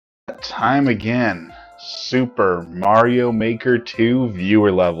that time again. Super Mario Maker 2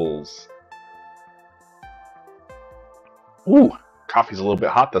 viewer levels. Ooh, coffee's a little bit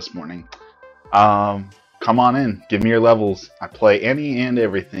hot this morning. Come on in, give me your levels. I play any and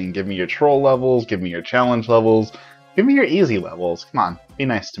everything. Give me your troll levels, give me your challenge levels, give me your easy levels. Come on, be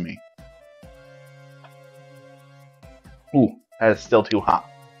nice to me. Ooh, that is still too hot.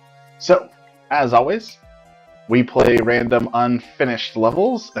 So, as always, we play random unfinished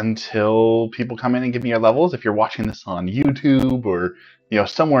levels until people come in and give me your levels. If you're watching this on YouTube or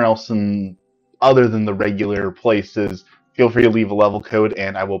somewhere else other than the regular places, feel free to leave a level code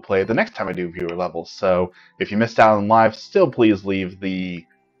and I will play it the next time I do viewer levels. So if you missed out on live, still please leave the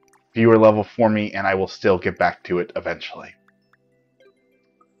viewer level for me and I will still get back to it eventually.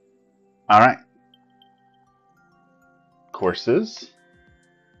 Alright. Courses.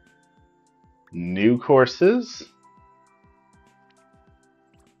 New courses.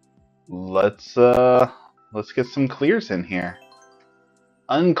 Let's get some clears in here.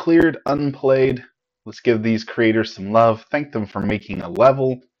 Uncleared, unplayed. Let's give these creators some love, thank them for making a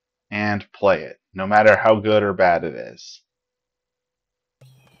level, and play it, no matter how good or bad it is.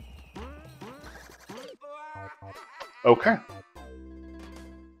 Okay.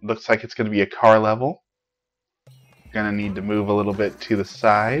 Looks like it's going to be a car level. Gonna need to move a little bit to the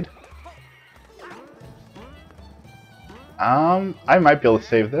side. I might be able to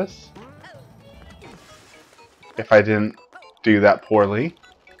save this. If I didn't do that poorly.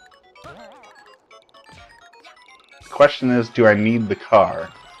 Question is, do I need the car?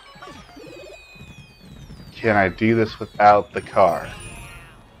 Can I do this without the car?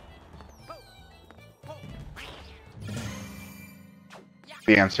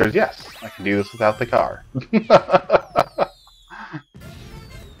 The answer is yes. I can do this without the car.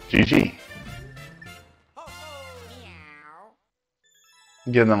 GG.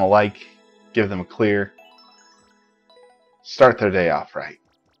 Give them a like. Give them a clear. Start their day off right.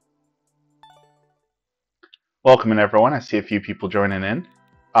 Welcome in, everyone. I see a few people joining in.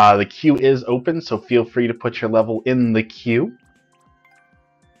 The queue is open, so feel free to put your level in the queue.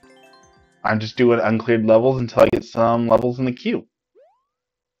 I'm just doing uncleared levels until I get some levels in the queue.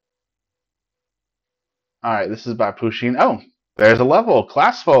 Alright, this is by Pusheen. Oh, there's a level.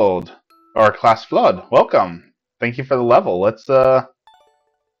 Classfold. Or Class Flood. Welcome. Thank you for the level. Let's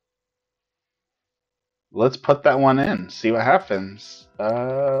put that one in. See what happens.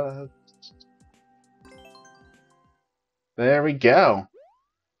 There we go.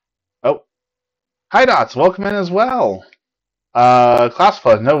 Oh. Hi, Dots. Welcome in as well. Class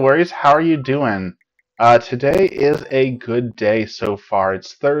Flood, no worries. How are you doing? Today is a good day so far.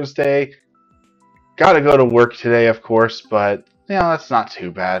 It's Thursday. Gotta go to work today, of course, but, that's not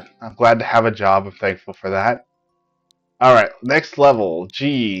too bad. I'm glad to have a job. I'm thankful for that. Alright, next level.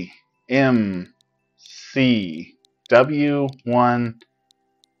 G, M, C, W, 1,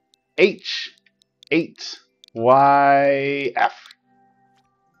 H, 8, Y, F.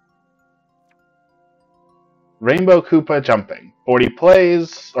 Rainbow Koopa jumping. 40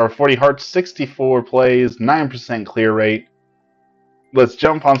 plays, or 40 hearts, 64 plays, 9% clear rate. Let's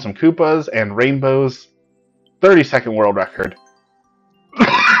jump on some Koopas and Rainbows. 30-second world record.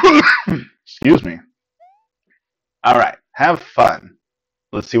 Excuse me. Alright, have fun.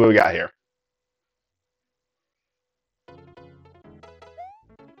 Let's see what we got here.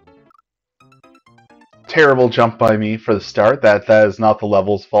 Terrible jump by me for the start. That is not the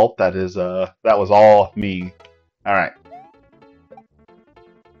level's fault. That was all me. Alright.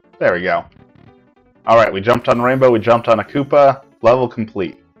 There we go. Alright, we jumped on Rainbow, we jumped on a Koopa. Level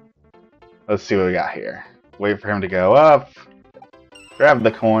complete. Let's see what we got here. Wait for him to go up. Grab the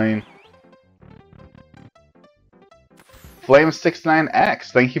coin.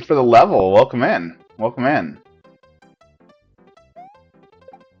 Flame69X, thank you for the level. Welcome in. Welcome in.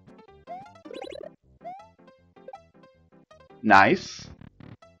 Nice.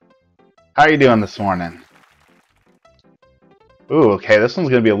 How are you doing this morning? Ooh, okay, this one's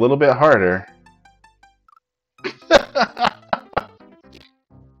gonna be a little bit harder.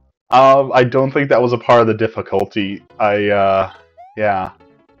 I don't think that was a part of the difficulty. Yeah.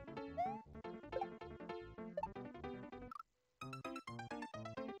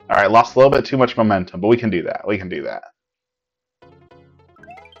 Alright, lost a little bit too much momentum, but we can do that. We can do that.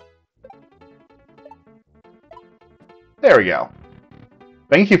 There we go.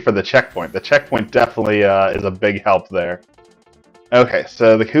 Thank you for the checkpoint. The checkpoint definitely is a big help there. Okay,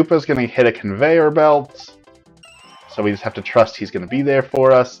 so the Koopa's gonna hit a conveyor belt. So we just have to trust he's going to be there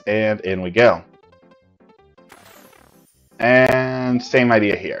for us, and in we go. And same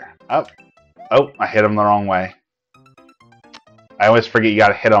idea here. Oh, I hit him the wrong way. I always forget you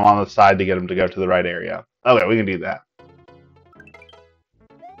gotta hit them on the side to get them to go to the right area. Okay, we can do that.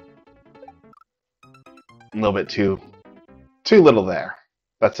 A little bit too little there.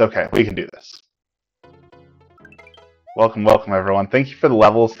 That's okay. We can do this. Welcome, welcome, everyone. Thank you for the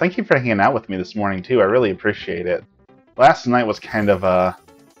levels. Thank you for hanging out with me this morning, too. I really appreciate it. Last night was kind of a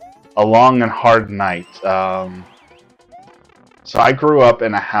long and hard night. So I grew up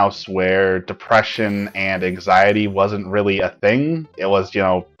in a house where depression and anxiety wasn't really a thing. It was, you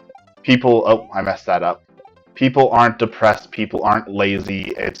know, people... Oh, I messed that up. People aren't depressed. People aren't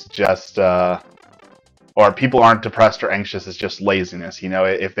lazy. It's just... Or people aren't depressed or anxious. It's just laziness. You know,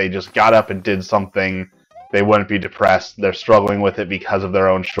 if they just got up and did something, they wouldn't be depressed. They're struggling with it because of their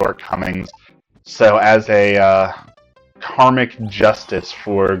own shortcomings. So as a karmic justice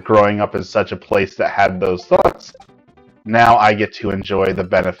for growing up in such a place that had those thoughts, now I get to enjoy the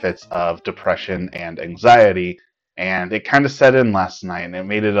benefits of depression and anxiety. And it kind of set in last night, and it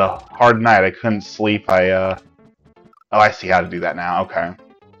made it a hard night. I couldn't sleep. Oh, I see how to do that now. Okay.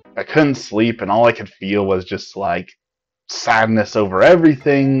 I couldn't sleep, and all I could feel was just, like, sadness over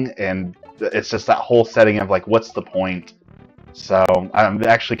everything, and it's just that whole setting of, like, what's the point? So I'm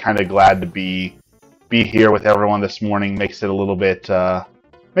actually kind of glad to be here with everyone this morning. Makes it a little bit,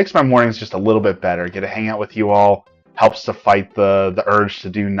 makes my mornings just a little bit better. Get to hang out with you all. Helps to fight the urge to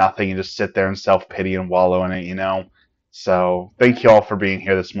do nothing and just sit there and self-pity and wallow in it, you know? So thank you all for being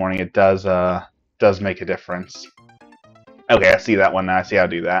here this morning. It does make a difference. Okay, I see that one now. I see how to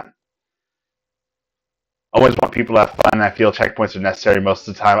do that. Always want people to have fun. I feel checkpoints are necessary most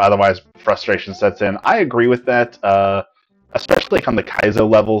of the time, otherwise frustration sets in. I agree with that, especially like on the Kaizo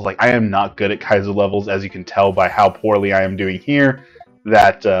levels. Like, I am not good at Kaizo levels, as you can tell by how poorly I am doing here.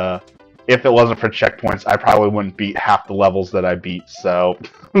 That if it wasn't for checkpoints, I probably wouldn't beat half the levels that I beat. So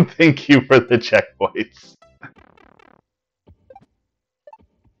thank you for the checkpoints.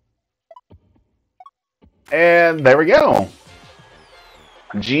 And there we go.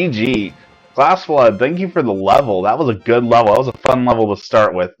 GG. Class Flood, thank you for the level. That was a good level. That was a fun level to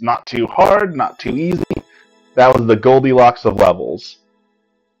start with. Not too hard, not too easy. That was the Goldilocks of levels.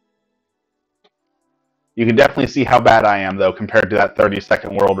 You can definitely see how bad I am, though, compared to that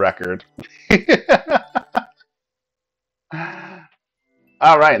 30-second world record.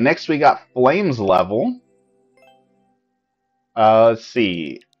 Alright, next we got Flames level. Let's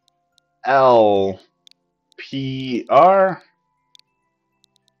see. LPR...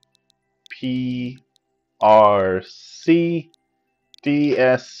 PRC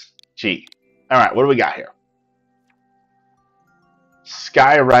DSG. Alright, what do we got here?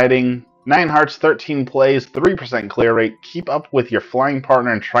 Skywriting, 9 hearts, 13 plays, 3% clear rate. Keep up with your flying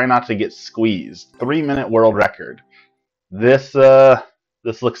partner and try not to get squeezed. 3-minute world record. This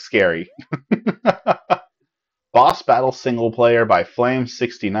looks scary. Boss battle single player by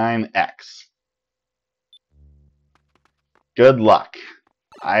Flame69X. Good luck.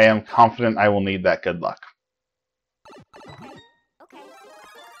 I am confident I will need that good luck.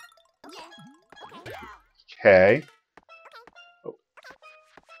 Okay.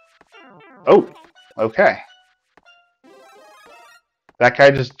 Oh, okay. That guy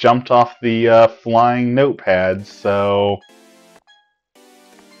just jumped off the flying notepad, so...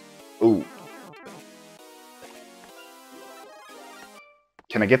 Ooh.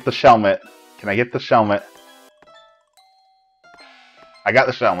 Can I get the Shelmet? Can I get the Shelmet? I got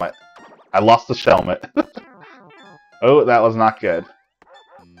the Shelmet. I lost the Shelmet. Oh, that was not good.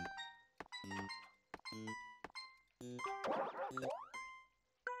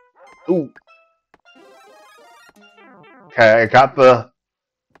 Ooh. Okay, I got the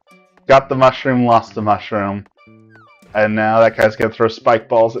mushroom, lost the mushroom. And now that guy's gonna throw spike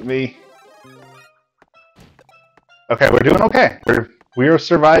balls at me. Okay, we're doing okay. We are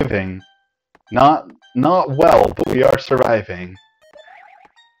surviving. Not well, but we are surviving.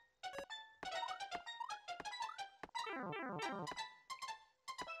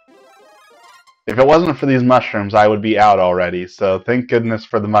 If it wasn't for these mushrooms, I would be out already, so thank goodness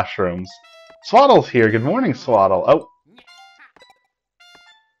for the mushrooms. Swaddle's here. Good morning, Swaddle. Oh.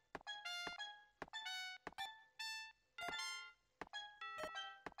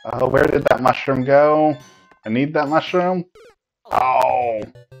 Where did that mushroom go? I need that mushroom? Oh.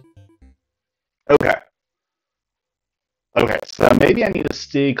 Okay. Okay, so maybe I need to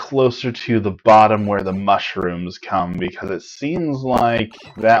stay closer to the bottom where the mushrooms come, because it seems like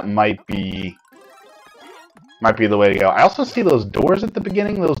that might be the way to go. I also see those doors at the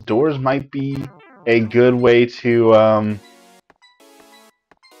beginning. Those doors might be a good way to,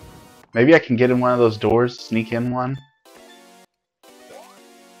 maybe I can get in one of those doors, sneak in one.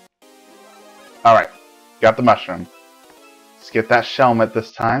 Alright, got the mushroom. Let's Let's get that Shelmet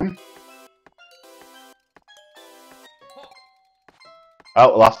this time.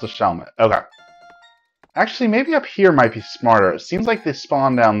 Oh, lost the Shelmet. Okay. Actually, maybe up here might be smarter. It seems like they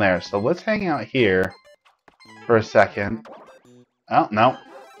spawn down there, so let's hang out here for a second. Oh, no.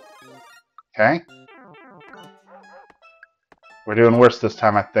 Okay. We're doing worse this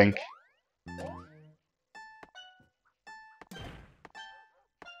time, I think.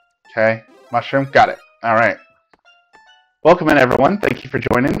 Okay. Mushroom. Got it. Alright. Welcome in, everyone. Thank you for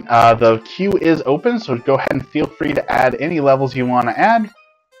joining. The queue is open, so go ahead and feel free to add any levels you want to add.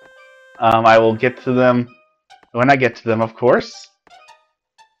 I will get to them when I get to them, of course.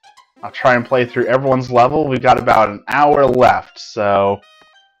 I'll try and play through everyone's level. We've got about an hour left, so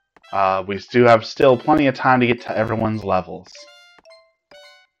we do have still plenty of time to get to everyone's levels.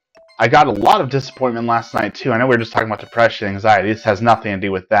 I got a lot of disappointment last night, too. I know we were just talking about depression and anxiety. This has nothing to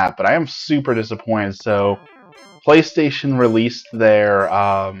do with that, but I am super disappointed. So, PlayStation released their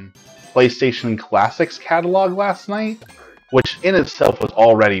PlayStation Classics catalog last night, which in itself was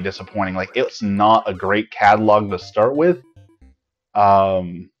already disappointing. Like, it's not a great catalog to start with.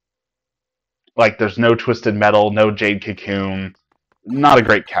 Like, there's no Twisted Metal, no Jade Cocoon. Not a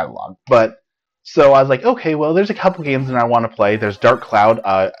great catalog. But, so I was like, okay, well, there's a couple games that I want to play. There's Dark Cloud.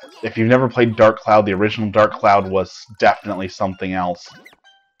 If you've never played Dark Cloud, the original Dark Cloud was definitely something else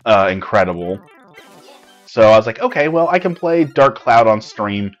incredible. So I was like, okay, well, I can play Dark Cloud on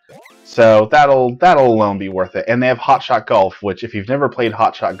stream. So that'll alone be worth it. And they have Hot Shot Golf, which if you've never played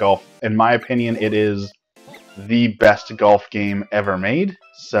Hot Shot Golf, in my opinion, it is the best golf game ever made.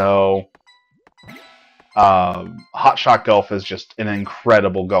 So Hot Shot Golf is just an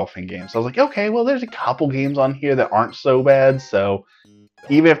incredible golfing game. So I was like, okay, well, there's a couple games on here that aren't so bad. So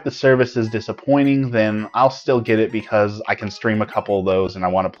even if the service is disappointing, then I'll still get it because I can stream a couple of those and I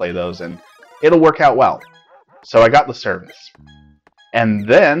want to play those and it'll work out well. So I got the service. And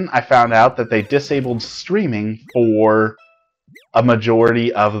then I found out that they disabled streaming for a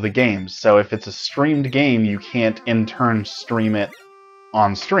majority of the games. So if it's a streamed game, you can't in turn stream it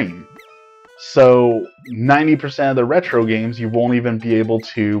on stream. So 90% of the retro games you won't even be able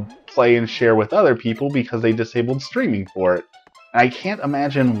to play and share with other people because they disabled streaming for it. And I can't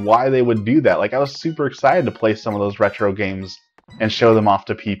imagine why they would do that. Like, I was super excited to play some of those retro games and show them off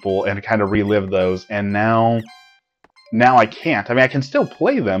to people and kind of relive those, and now I can't. I mean, I can still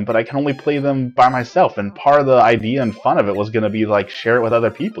play them, but I can only play them by myself, and part of the idea and fun of it was going to be, like, share it with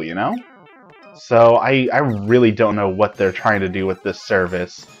other people, you know? So I really don't know what they're trying to do with this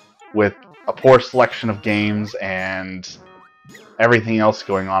service, with a poor selection of games and everything else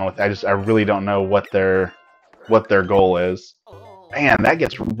going on with it. I really don't know what their goal is. Man, that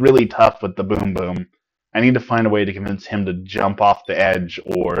gets really tough with the Boom Boom. I need to find a way to convince him to jump off the edge,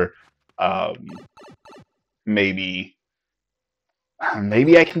 or maybe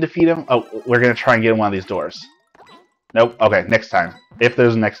I can defeat him. Oh, we're gonna try and get in one of these doors. Nope. Okay, next time. If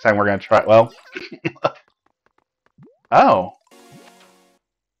there's a next time, we're gonna try. Well, oh.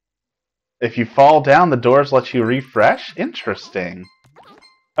 If you fall down, the doors let you refresh? Interesting.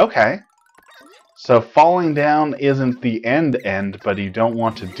 Okay. So falling down isn't the end, but you don't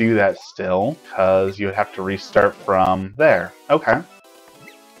want to do that still, because you would have to restart from there. Okay.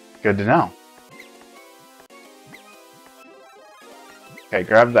 Good to know. Okay,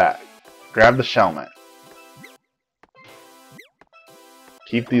 grab that. Grab the Shelmet.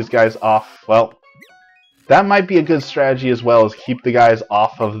 Keep these guys off. Well, that might be a good strategy as well, as keep the guys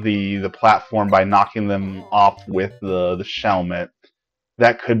off of the platform by knocking them off with the Shelmet.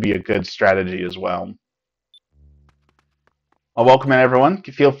 That could be a good strategy as well. I'll welcome in everyone.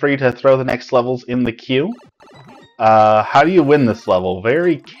 Feel free to throw the next levels in the queue. How do you win this level?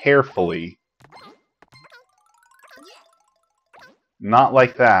 Very carefully. Not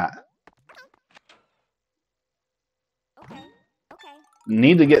like that.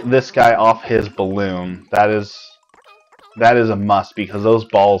 Need to get this guy off his balloon. That is a must, because those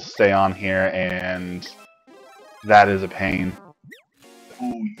balls stay on here, and that is a pain.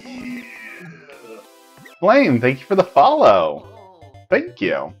 Oh yeah! Flame, thank you for the follow. Thank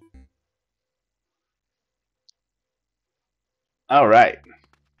you. All right,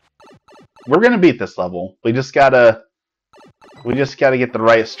 we're gonna beat this level. We just gotta get the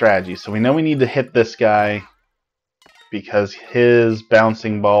right strategy. So we know we need to hit this guy, because his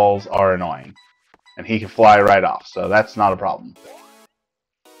bouncing balls are annoying. And he can fly right off, so that's not a problem.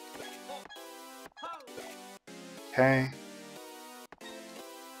 Okay.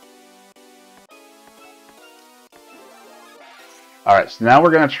 Alright, so now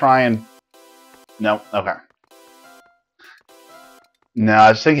we're going to try and... No, okay. No, I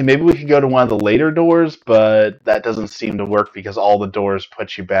was thinking maybe we could go to one of the later doors, but that doesn't seem to work because all the doors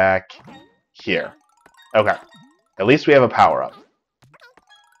put you back here. Okay. At least we have a power-up.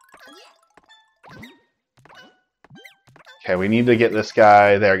 Okay, we need to get this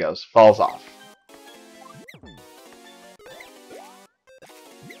guy. There he goes. Falls off.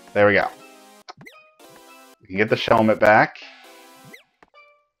 There we go. We can get the helmet back.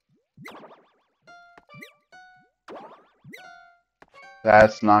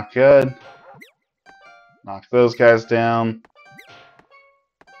 That's not good. Knock those guys down.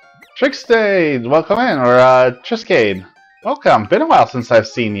 Trickstade, welcome in, or Triskade. Welcome. Been a while since I've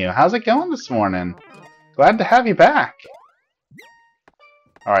seen you. How's it going this morning? Glad to have you back.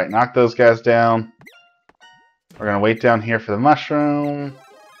 Alright, knock those guys down. We're gonna wait down here for the mushroom.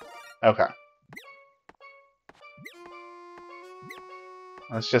 Okay.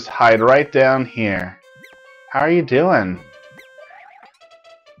 Let's just hide right down here. How are you doing?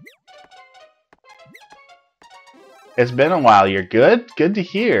 It's been a while. You're good? Good to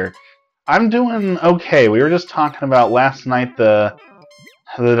hear. I'm doing okay. We were just talking about last night the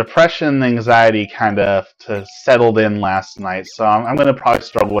depression and anxiety kind of settled in last night, so I'm going to probably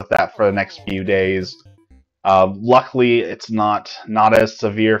struggle with that for the next few days. Luckily, it's not as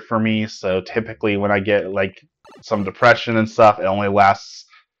severe for me, so typically when I get like some depression and stuff, it only lasts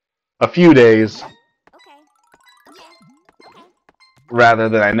a few days. Rather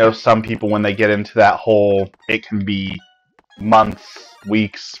than I know some people when they get into that hole, it can be months,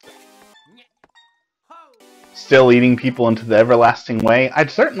 weeks. Still eating people into the everlasting way?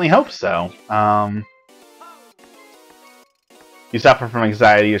 I'd certainly hope so. You suffer from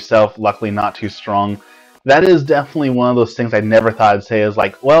anxiety yourself, luckily not too strong. That is definitely one of those things I never thought I'd say is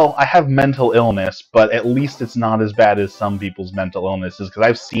like, well, I have mental illness, but at least it's not as bad as some people's mental illnesses, because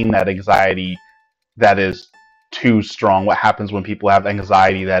I've seen that anxiety that is too strong. What happens when people have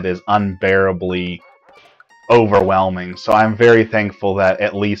anxiety that is unbearably overwhelming. So I'm very thankful that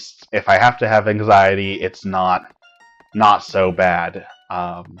at least if I have to have anxiety, it's not so bad.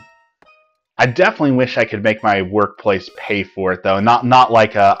 I definitely wish I could make my workplace pay for it, though. Not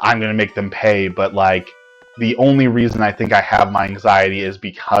like I'm going to make them pay, but like the only reason I think I have my anxiety is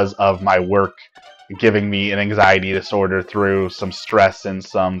because of my work giving me an anxiety disorder through some stress and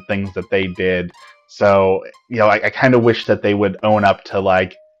some things that they did. So, you know, I kind of wish that they would own up to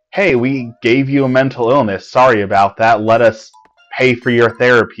like, hey, we gave you a mental illness. Sorry about that. Let us pay for your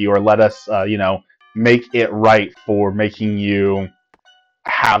therapy, or let us, you know, make it right for making you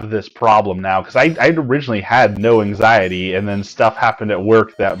have this problem now. Because I originally had no anxiety, and then stuff happened at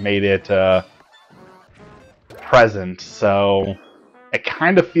work that made it present. So it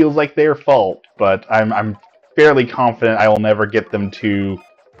kind of feels like their fault, but I'm fairly confident I will never get them to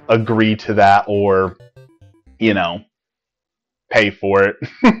agree to that or, you know, pay for it.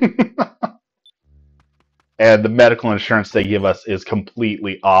 And the medical insurance they give us is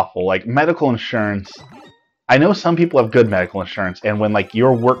completely awful. Like, medical insurance, I know some people have good medical insurance, and when like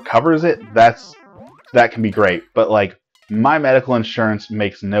your work covers it, that can be great. But like, my medical insurance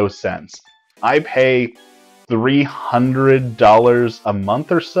makes no sense. I pay $300 a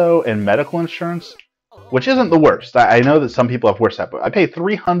month or so in medical insurance, which isn't the worst. I know that some people have worse at, but I pay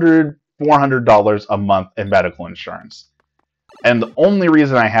 $300, $400 a month in medical insurance. And the only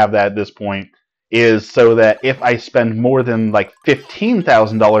reason I have that at this point is so that if I spend more than like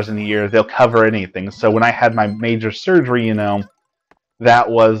 $15,000 in a year, they'll cover anything. So when I had my major surgery, you know, that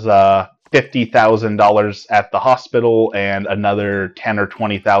was $50,000 at the hospital and another $10,000 or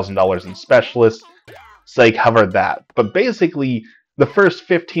 $20,000 in specialists. So they covered that. But basically, the first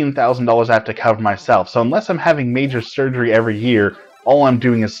 $15,000 I have to cover myself. So unless I'm having major surgery every year, all I'm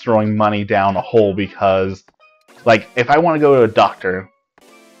doing is throwing money down a hole, because, like, if I want to go to a doctor,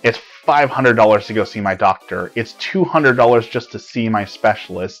 it's $500 to go see my doctor. It's $200 just to see my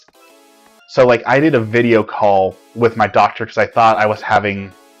specialist. So, like, I did a video call with my doctor because I thought I was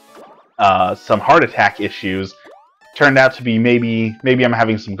having some heart attack issues. Turned out to be maybe I'm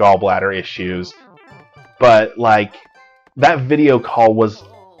having some gallbladder issues. But, like, that video call was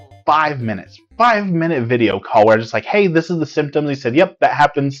 5 minutes. 5-minute video call where I was just like, hey, this is the symptoms. He said, yep, that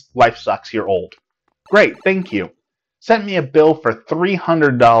happens. Life sucks. You're old. Great, thank you. Sent me a bill for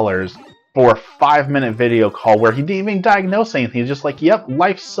 $300 for a 5-minute video call where he didn't even diagnose anything. He's just like, yep,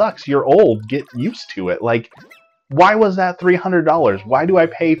 life sucks. You're old. Get used to it. Like, why was that $300? Why do I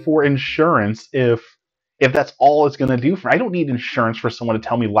pay for insurance if that's all it's going to do for me? I don't need insurance for someone to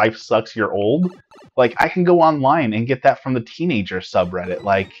tell me life sucks, you're old. Like, I can go online and get that from the teenager subreddit.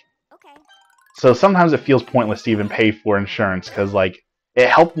 Like, okay. So sometimes it feels pointless to even pay for insurance because, like, It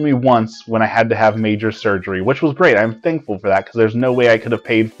helped me once when I had to have major surgery, which was great. I'm thankful for that because there's no way I could have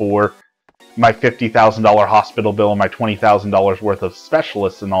paid for my $50,000 hospital bill and my $20,000 worth of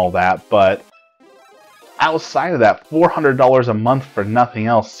specialists and all that, but outside of that, $400 a month for nothing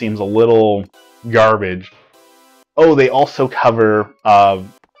else seems a little garbage. Oh, they also cover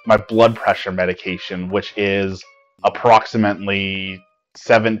my blood pressure medication, which is approximately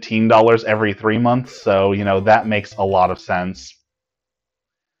 $17 every 3 months, so, you know, that makes a lot of sense.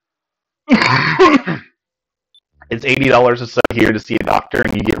 It's $80 or so here to see a doctor,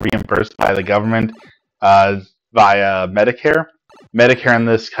 and you get reimbursed by the government via Medicare. Medicare in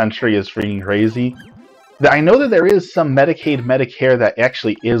this country is freaking crazy. I know that there is some Medicaid, Medicare that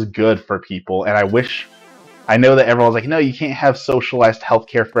actually is good for people, and I know that everyone's like, no, you can't have socialized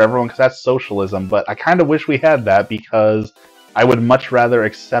healthcare for everyone because that's socialism, but I kind of wish we had that because I would much rather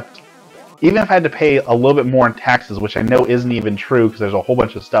accept, even if I had to pay a little bit more in taxes, which I know isn't even true because there's a whole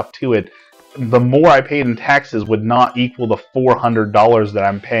bunch of stuff to it, the more I paid in taxes would not equal the $400 that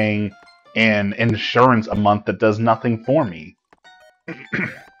I'm paying in insurance a month that does nothing for me.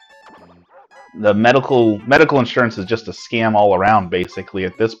 The medical insurance is just a scam all around, basically,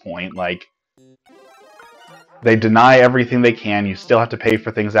 at this point. Like, they deny everything they can, you still have to pay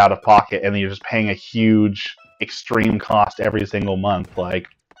for things out of pocket, and then you're just paying a huge, extreme cost every single month. Like,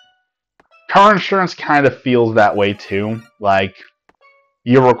 car insurance kind of feels that way, too. Like,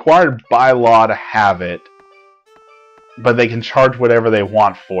 you're required by law to have it, but they can charge whatever they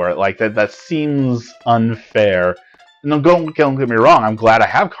want for it. Like, that seems unfair. No, don't get me wrong, I'm glad I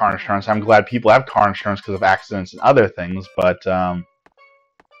have car insurance. I'm glad people have car insurance because of accidents and other things, but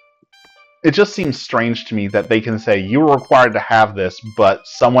it just seems strange to me that they can say, you're required to have this, but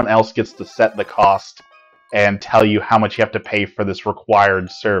someone else gets to set the cost and tell you how much you have to pay for this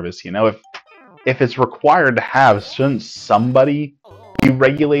required service. You know, if it's required to have, shouldn't somebody be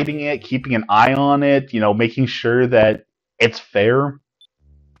regulating it, keeping an eye on it, you know, making sure that it's fair?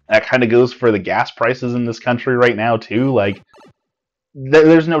 That kind of goes for the gas prices in this country right now, too. Like,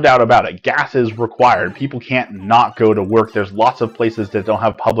 there's no doubt about it. Gas is required. People can't not go to work. There's lots of places that don't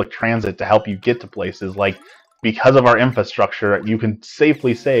have public transit to help you get to places. Like, because of our infrastructure, you can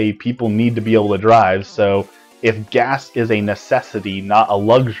safely say people need to be able to drive. So, if gas is a necessity, not a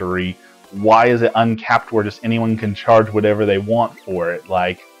luxury, why is it uncapped where just anyone can charge whatever they want for it?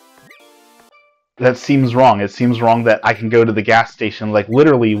 Like, that seems wrong. It seems wrong that I can go to the gas station. Like,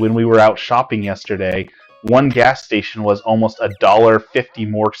 literally, when we were out shopping yesterday, one gas station was almost $1.50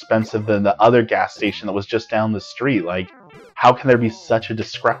 more expensive than the other gas station that was just down the street. Like, how can there be such a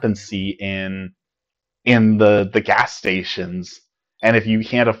discrepancy in the gas stations? And if you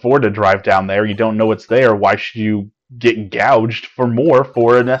can't afford to drive down there, you don't know what's there, why should you get gouged for more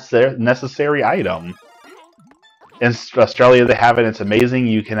for a necessary item? In Australia, they have it. It's amazing.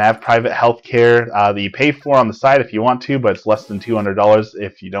 You can have private health care that you pay for on the side if you want to, but it's less than $200.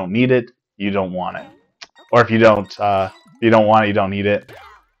 If you don't need it, you don't want it. Or if you don't want it, you don't need it.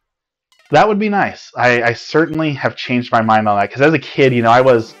 That would be nice. I certainly have changed my mind on that. Because as a kid, you know, I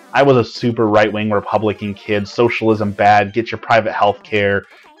was a super right-wing Republican kid. Socialism bad. Get your private health care.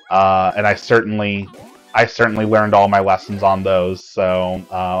 And I certainly learned all my lessons on those. So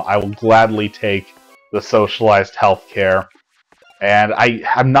I will gladly take the socialized healthcare. And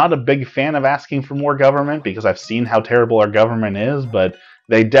I'm not a big fan of asking for more government because I've seen how terrible our government is, but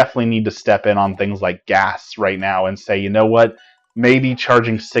they definitely need to step in on things like gas right now and say, you know what, maybe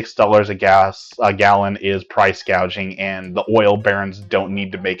charging $6 a gallon is price gouging and the oil barons don't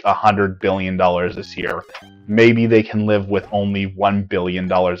need to make $100 billion this year. Maybe they can live with only $1 billion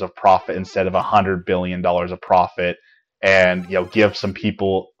of profit instead of $100 billion of profit and, you know, give some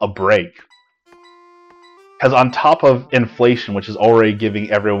people a break. Because on top of inflation, which is already giving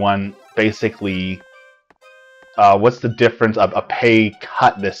everyone basically, what's the difference of a pay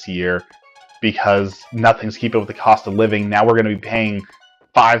cut this year? Because nothing's keeping up with the cost of living. Now we're going to be paying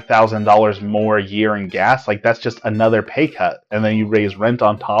 $5,000 more a year in gas. Like, that's just another pay cut. And then you raise rent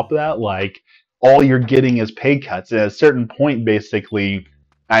on top of that. Like, all you're getting is pay cuts. And at a certain point, basically,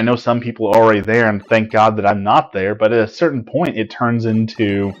 I know some people are already there, and thank God that I'm not there. But at a certain point, it turns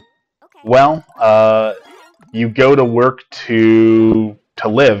into, well, you go to work to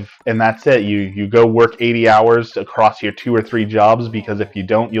live, and that's it. You go work 80 hours across your 2 or 3 jobs, because if you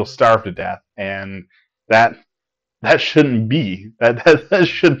don't, you'll starve to death. And that shouldn't be. That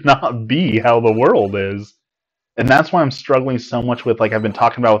should not be how the world is. And that's why I'm struggling so much with, like, I've been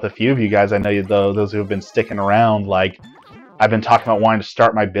talking about with a few of you guys. I know those who have been sticking around, like, I've been talking about wanting to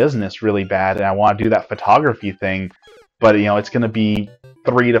start my business really bad, and I want to do that photography thing. But, you know, it's going to be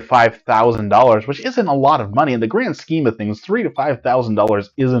 $3,000 to $5,000, which isn't a lot of money in the grand scheme of things. $3,000 to $5,000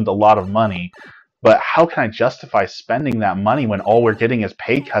 isn't a lot of money, but how can I justify spending that money when all we're getting is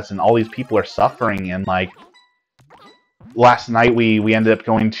pay cuts and all these people are suffering? And like last night, we ended up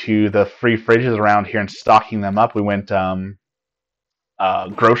going to the free fridges around here and stocking them up. We went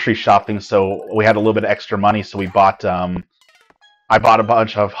grocery shopping, so we had a little bit of extra money, so we bought. I bought a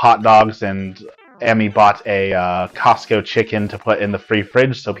bunch of hot dogs, and Emmy bought a Costco chicken to put in the free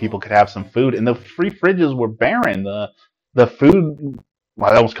fridge so people could have some food. And the free fridges were barren. The food,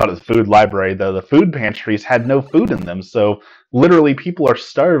 well, I almost called it the food library. The food pantries had no food in them. So literally people are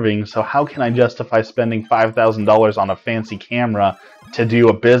starving. So how can I justify spending $5,000 on a fancy camera to do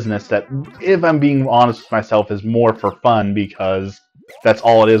a business that, if I'm being honest with myself, is more for fun, because that's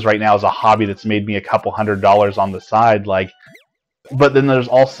all it is right now, is a hobby that's made me a couple $100s on the side. Like, but then there's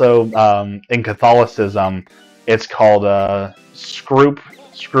also, in Catholicism, it's called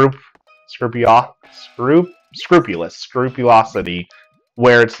scrupulosity,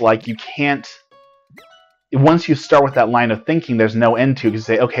 where it's like you can't, once you start with that line of thinking, there's no end to it. You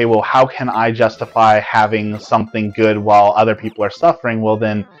say, okay, well, how can I justify having something good while other people are suffering? Well,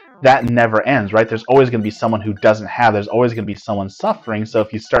 then that never ends, right? There's always going to be someone who doesn't have, there's always going to be someone suffering. So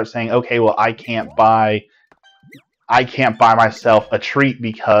if you start saying, okay, well, I can't buy myself a treat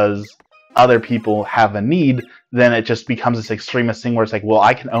because other people have a need, then it just becomes this extremist thing where it's like, well,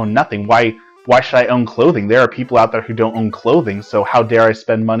 I can own nothing. Why should I own clothing? There are people out there who don't own clothing, so how dare I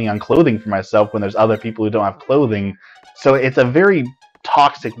spend money on clothing for myself when there's other people who don't have clothing? So it's a very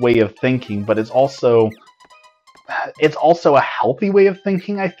toxic way of thinking, but it's also a healthy way of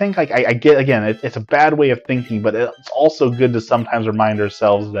thinking, I think. Like, I get, again, it's a bad way of thinking, but it's also good to sometimes remind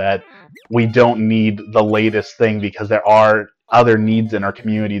ourselves that we don't need the latest thing, because there are other needs in our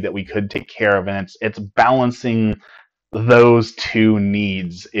community that we could take care of, and it's balancing those two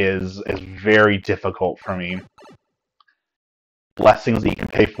needs is very difficult for me. Blessings that you can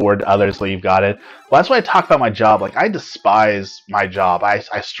pay forward to others so you've got it. Well, that's why I talk about my job. Like, I despise my job. I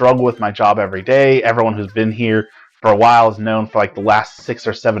struggle with my job every day. Everyone who's been here for a while has known for like the last 6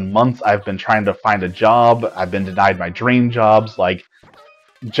 or 7 months I've been trying to find a job. I've been denied my dream jobs. Like,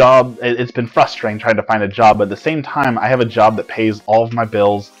 it's been frustrating trying to find a job, but at the same time, I have a job that pays all of my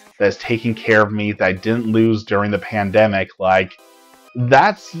bills, that is taking care of me, that I didn't lose during the pandemic. Like,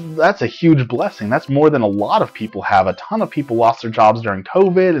 that's a huge blessing. That's more than a lot of people have. A ton of people lost their jobs during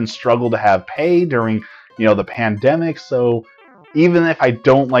COVID and struggled to have pay during, the pandemic. So even if I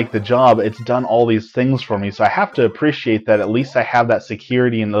don't like the job, it's done all these things for me. So I have to appreciate that at least I have that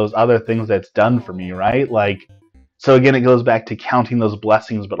security and those other things that's done for me, right? Like, so again, it goes back to counting those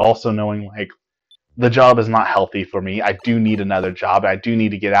blessings, but also knowing, like, the job is not healthy for me. I do need another job. I do need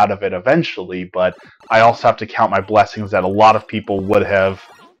to get out of it eventually, but I also have to count my blessings that a lot of people would have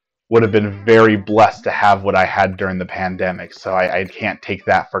been very blessed to have what I had during the pandemic. So I can't take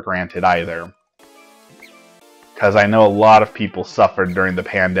that for granted either. Because I know a lot of people suffered during the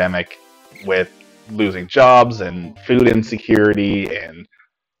pandemic with losing jobs and food insecurity and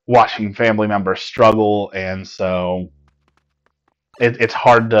watching family members struggle, and so it's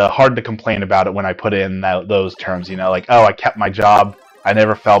hard to complain about it when I put in those terms. Like, oh, I kept my job, I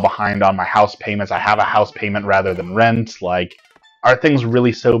never fell behind on my house payments, I have a house payment rather than rent. Like, are things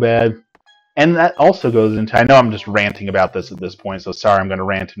really so bad? And that also goes into, I know I'm just ranting about this at this point, so sorry, I'm going to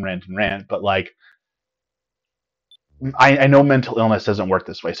rant and rant and rant, but like, I know mental illness doesn't work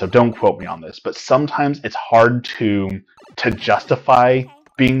this way, so don't quote me on this, but sometimes it's hard to justify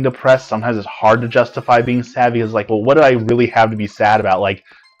being depressed. Sometimes it's hard to justify being sad, because, like, well, what do I really have to be sad about? Like,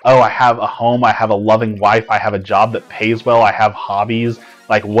 oh, I have a home, I have a loving wife, I have a job that pays well, I have hobbies.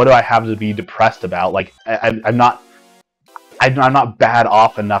 Like, what do I have to be depressed about? Like, I'm not bad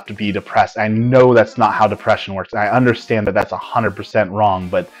off enough to be depressed. I know that's not how depression works. I understand that that's 100% wrong,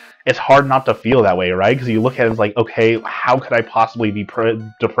 but it's hard not to feel that way, right? Because you look at it as like, okay, how could I possibly be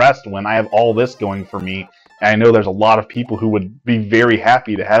depressed when I have all this going for me? And I know there's a lot of people who would be very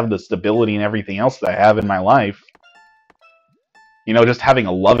happy to have the stability and everything else that I have in my life. Just having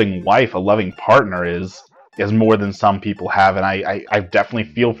a loving wife, a loving partner is more than some people have, and I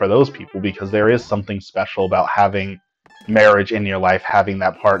definitely feel for those people, because there is something special about having marriage in your life, having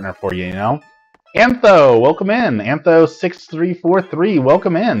that partner for you, Antho, welcome in. Antho6343,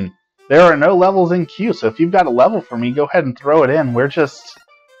 welcome in. There are no levels in queue, so if you've got a level for me, go ahead and throw it in. We're just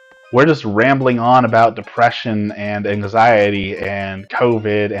rambling on about depression and anxiety and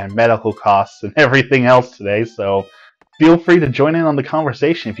COVID and medical costs and everything else today, so feel free to join in on the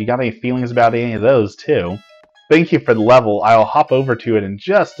conversation if you got any feelings about any of those too. Thank you for the level. I'll hop over to it in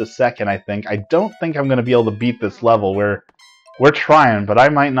just a second, I think. I don't think I'm going to be able to beat this level. We're We're trying, but I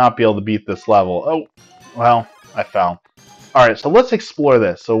might not be able to beat this level. Oh, well, I fell. Alright, so let's explore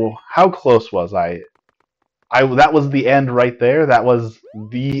this. So, how close was I? That was the end right there. That was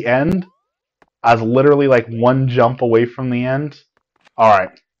the end. I was literally like one jump away from the end.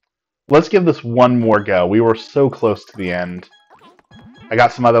 Alright, let's give this one more go. We were so close to the end. I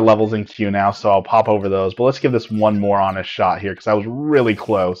got some other levels in queue now, so I'll pop over those. But let's give this one more honest shot here, because I was really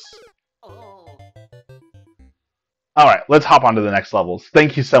close. Alright, let's hop on to the next levels.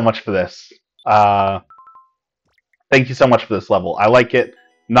 Thank you so much for this. Thank you so much for this level. I like it.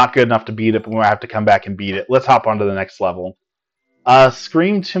 Not good enough to beat it, but we're going to have to come back and beat it. Let's hop on to the next level.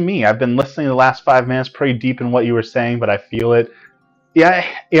 Scream to Me. I've been listening the last 5 minutes, pretty deep in what you were saying, but I feel it. Yeah,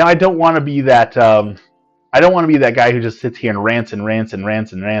 I don't want to be that... I don't want to be that guy who just sits here and rants and rants and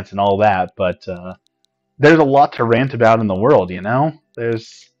rants and rants and all that, but there's a lot to rant about in the world, you know?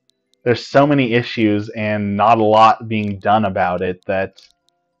 There's so many issues and not a lot being done about it that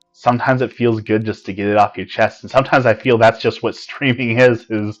sometimes it feels good just to get it off your chest, and sometimes I feel that's just what streaming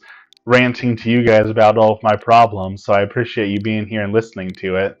is ranting to you guys about all of my problems, so I appreciate you being here and listening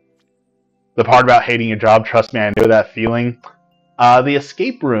to it. The part about hating your job, trust me, I know that feeling. The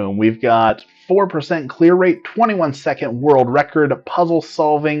escape room, we've got 4% clear rate, 21-second world record, puzzle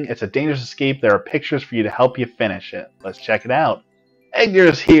solving. It's a dangerous escape. There are pictures for you to help you finish it. Let's check it out.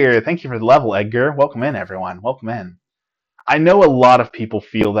 Edgar's here. Thank you for the level, Edgar. Welcome in, everyone. Welcome in. I know a lot of people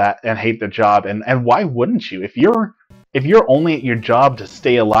feel that and hate their job, and why wouldn't you? If you're only at your job to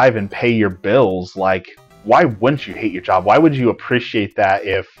stay alive and pay your bills, like, why wouldn't you hate your job? Why would you appreciate that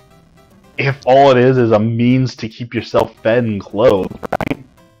if all it is a means to keep yourself fed and clothed, right?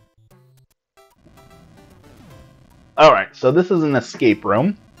 Alright, so this is an escape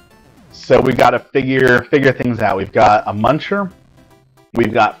room. So we've got to figure things out. We've got a muncher.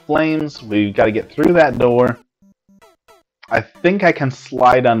 We've got flames. We've got to get through that door. I think I can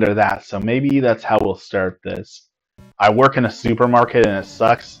slide under that, so maybe that's how we'll start this. I work in a supermarket and it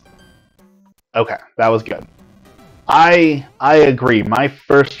sucks. Okay, that was good. I agree. My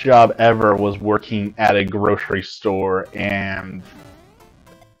first job ever was working at a grocery store, and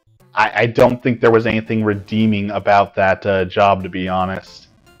I don't think there was anything redeeming about that job, to be honest.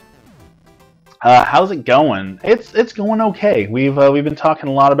 How's it going? It's going okay. We've been talking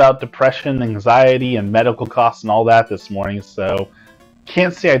a lot about depression, anxiety, and medical costs and all that this morning, so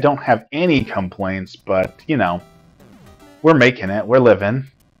can't say I don't have any complaints, but you know, we're making it. We're living.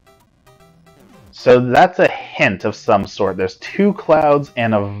 So that's a hint of some sort. There's 2 clouds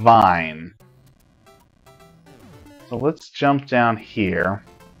and a vine. So let's jump down here.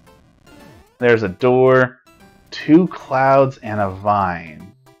 There's a door, 2 clouds, and a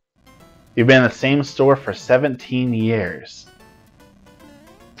vine. You've been in the same store for 17 years.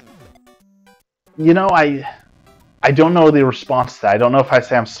 You know, I don't know the response to that. I don't know if I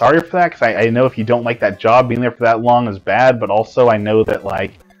say I'm sorry for that, because I know if you don't like that job, being there for that long is bad, but also I know that,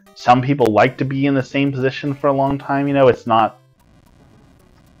 like, some people like to be in the same position for a long time, you know, it's not...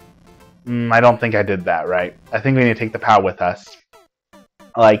 I don't think I did that right. I think we need to take the power with us.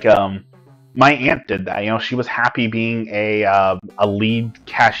 Like, my aunt did that, you know, she was happy being a lead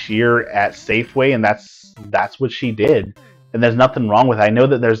cashier at Safeway, and that's what she did. And there's nothing wrong with it. I know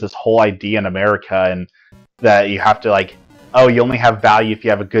that there's this whole idea in America, and that you have to, like, oh, you only have value if you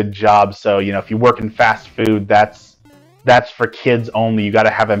have a good job, so, you know, if you work in fast food, that's for kids only. You got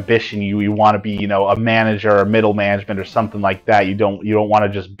to have ambition. You want to be, you know, a manager or middle management or something like that. You don't want to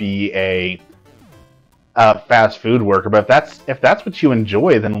just be a fast food worker. But if that's what you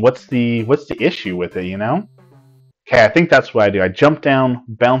enjoy, then what's the issue with it? You know? Okay, I think that's what I do. I jump down,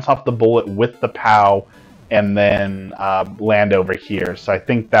 bounce off the bullet with the POW, and then land over here. So I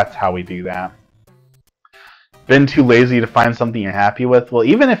think that's how we do that. Been too lazy to find something you're happy with? Well,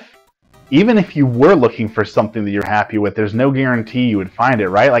 even if you were looking for something that you're happy with, there's no guarantee you would find it,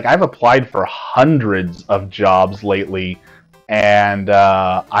 right? Like, I've applied for hundreds of jobs lately, and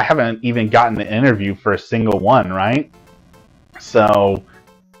I haven't even gotten an interview for a single one, right? So,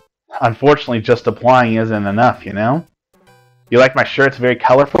 unfortunately, just applying isn't enough, you know? You like my shirt? It's very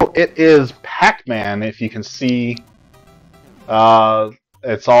colorful. It is Pac-Man, if you can see.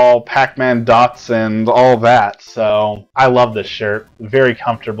 It's all Pac-Man dots and all that, so I love this shirt. Very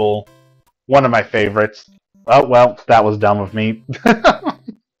comfortable. One of my favorites. Oh, well, that was dumb of me. I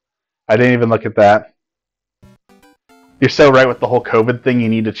didn't even look at that. You're so right with the whole COVID thing. You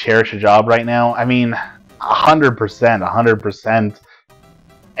need to cherish a job right now. I mean, 100%, 100%.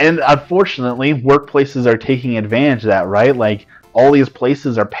 And unfortunately, workplaces are taking advantage of that, right? Like, all these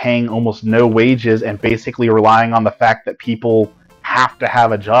places are paying almost no wages and basically relying on the fact that people have to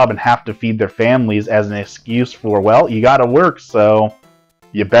have a job and have to feed their families as an excuse for, well, you gotta work, so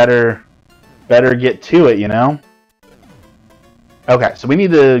you better get to it, you know? Okay, so we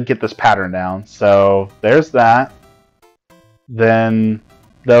need to get this pattern down. So there's that. Then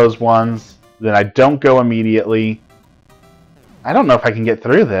those ones. Then I don't go immediately. I don't know if I can get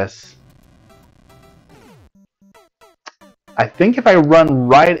through this. I think if I run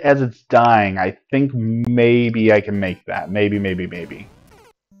right as it's dying, I think maybe I can make that. Maybe.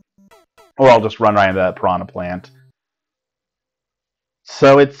 Or I'll just run right into that piranha plant.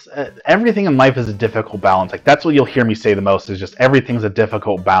 So it's everything in life is a difficult balance. Like, that's what you'll hear me say the most, is just everything's a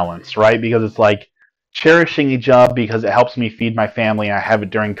difficult balance, right? Because it's like cherishing a job because it helps me feed my family and I have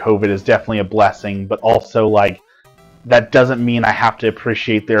it during COVID is definitely a blessing, but also like that doesn't mean I have to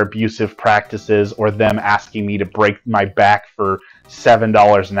appreciate their abusive practices or them asking me to break my back for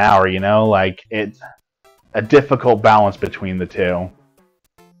 $7 an hour, you know? Like, it's a difficult balance between the two.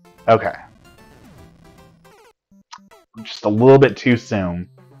 Okay. Just a little bit too soon.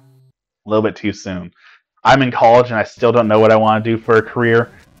 A little bit too soon. I'm in college and I still don't know what I want to do for a career.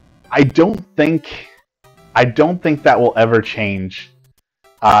 I don't think that will ever change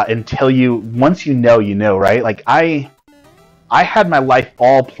until once you know, right? Like, I had my life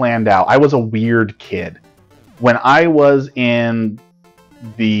all planned out. I was a weird kid. When I was in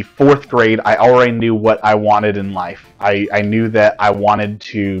the 4th grade, I already knew what I wanted in life. I knew that I wanted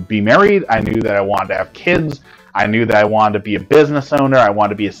to be married. I knew that I wanted to have kids. I knew that I wanted to be a business owner. I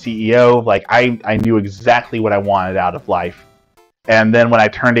wanted to be a CEO. Like, I knew exactly what I wanted out of life. And then when I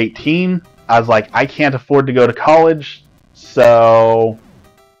turned 18, I was like, I can't afford to go to college, so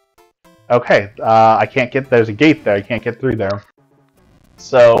okay, I can't get, there's a gate there, I can't get through there.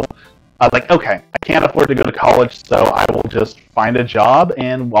 So I was like, okay, I can't afford to go to college, so I will just find a job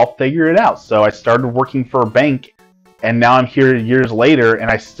and I'll figure it out. So I started working for a bank, and now I'm here years later,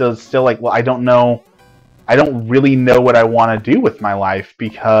 and I still like, well, I don't really know what I want to do with my life,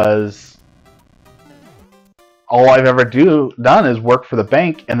 because all I've ever done is work for the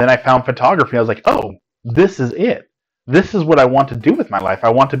bank, and then I found photography. I was like, oh, this is it. This is what I want to do with my life. I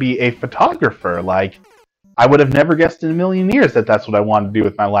want to be a photographer. Like, I would have never guessed in a million years that that's what I want to do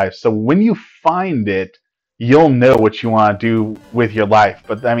with my life. So when you find it, you'll know what you want to do with your life.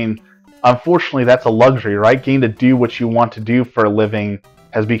 But, I mean, unfortunately, that's a luxury, right? Getting to do what you want to do for a living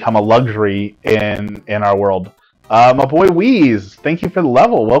has become a luxury in our world. My boy Wheeze, thank you for the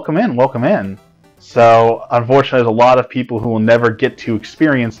level. Welcome in. So, unfortunately, there's a lot of people who will never get to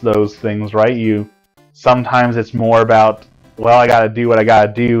experience those things, right? Sometimes it's more about, well, I gotta do what I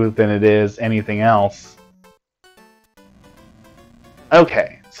gotta do, than it is anything else.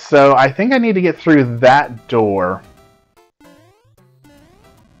 Okay, so I think I need to get through that door.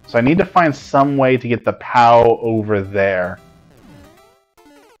 So I need to find some way to get the POW over there.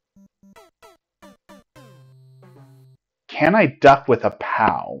 Can I duck with a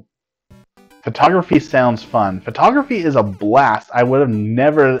POW? Photography sounds fun. Photography is a blast. I would have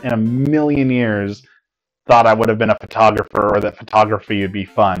never in a million years thought I would have been a photographer, or that photography would be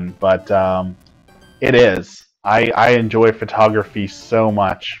fun, but it is. I enjoy photography so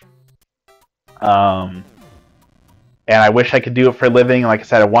much. And I wish I could do it for a living. Like I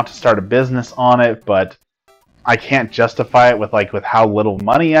said, I want to start a business on it, but I can't justify it with how little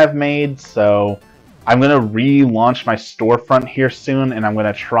money I've made, so I'm going to relaunch my storefront here soon, and I'm going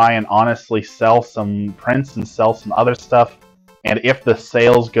to try and honestly sell some prints and sell some other stuff. And if the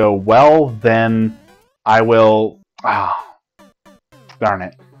sales go well, then I will... darn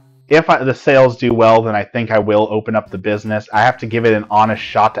it. If the sales do well, then I think I will open up the business. I have to give it an honest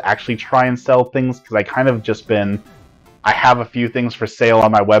shot to actually try and sell things, because I kind of just been... I have a few things for sale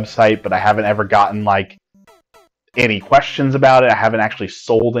on my website, but I haven't ever gotten, any questions about it. I haven't actually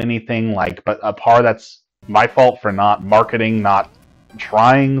sold anything, but a part that's my fault for not marketing, not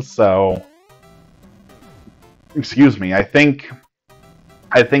trying, so excuse me. I think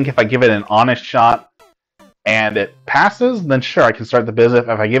if I give it an honest shot and it passes, then sure, I can start the business.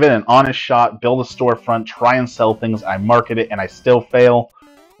 If I give it an honest shot, build a storefront, try and sell things, I market it, and I still fail,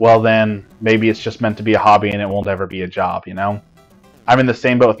 well then maybe it's just meant to be a hobby and it won't ever be a job, you know? I'm in the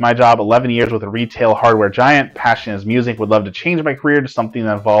same boat with my job, 11 years with a retail hardware giant, passion is music, would love to change my career to something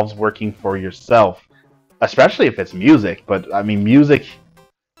that involves working for yourself. Especially if it's music, but I mean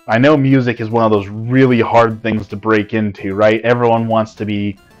I know music is one of those really hard things to break into, right? Everyone wants to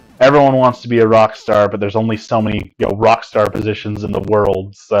be a rock star, but there's only so many, rock star positions in the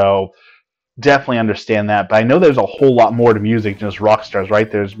world, so definitely understand that. But I know there's a whole lot more to music than just rock stars, right?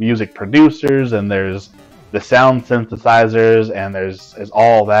 There's music producers, and there's the sound synthesizers, and there's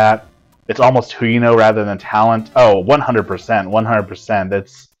all that. it's almost who you know rather than talent. Oh, 100%, 100%.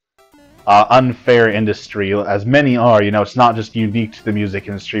 It's unfair industry, as many are. You know, it's not just unique to the music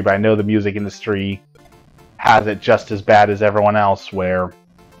industry, but I know the music industry has it just as bad as everyone else, where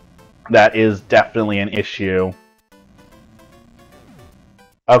that is definitely an issue.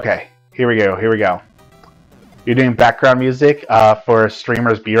 Okay, here we go, here we go. You're doing background music for a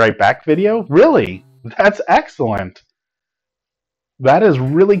streamer's Be Right Back video? Really? That's excellent. That is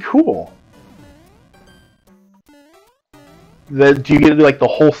really cool. Do you get to do like the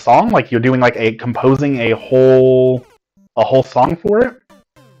whole song? Like you're doing like composing a whole song for it?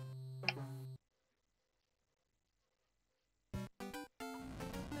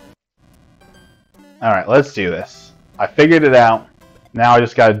 Alright, let's do this. I figured it out. Now I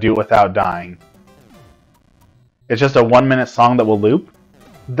just gotta do it without dying. It's just a 1-minute song that will loop?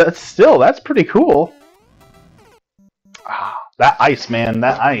 That's pretty cool. Ah, that ice, man,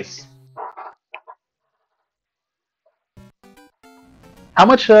 that ice. How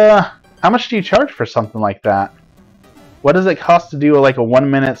much do you charge for something like that? What does it cost to do like a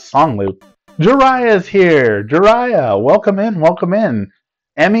 1-minute song loop? Jiraiya's here! Jiraiya, welcome in, welcome in.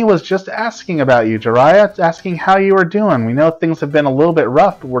 Emmy was just asking about you, Jiraiya, asking how you were doing. We know things have been a little bit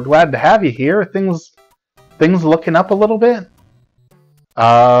rough, but we're glad to have you here. Things looking up a little bit?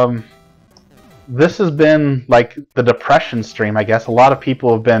 This has been like the depression stream, I guess. A lot of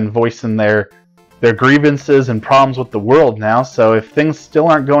people have been voicing their grievances and problems with the world now, so if things still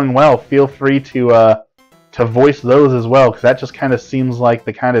aren't going well, feel free to voice those as well, because that just kind of seems like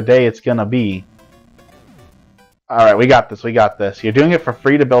the kind of day it's gonna be. Alright, we got this, we got this. You're doing it for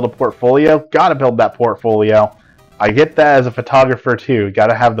free to build a portfolio? Gotta build that portfolio. I get that as a photographer too,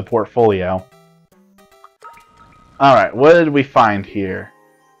 gotta have the portfolio. Alright, what did we find here?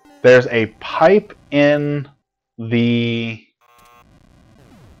 There's a pipe in the...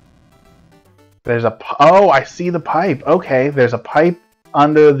 Oh, I see the pipe. Okay, there's a pipe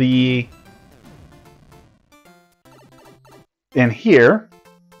under the... in here.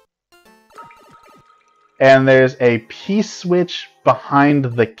 And there's a P-switch behind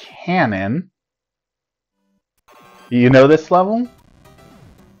the cannon. You know this level?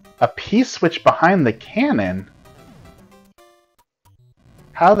 A P-switch behind the cannon?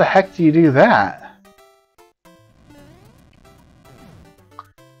 How the heck do you do that?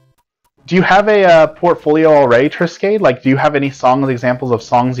 Do you have a portfolio already, Triscade? Like, do you have any examples of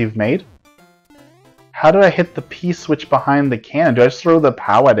songs you've made? How do I hit the P-switch behind the cannon? Do I just throw the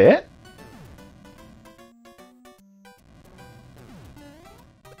POW at it?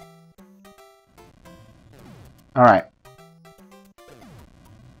 Alright.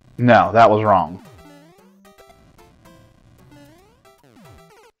 No, that was wrong.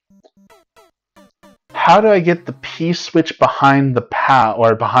 How do I get the P-switch behind the POW,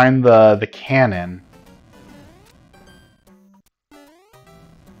 or behind the cannon?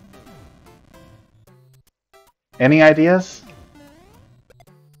 Any ideas?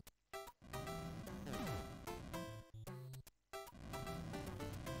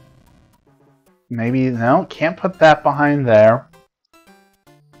 Maybe, no, can't put that behind there.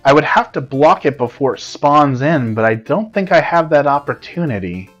 I would have to block it before it spawns in, but I don't think I have that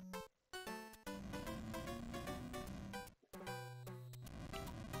opportunity.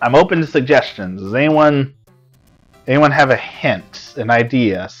 I'm open to suggestions. Does anyone have a hint, an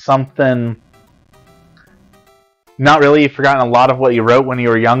idea, something? Not really. You've forgotten a lot of what you wrote when you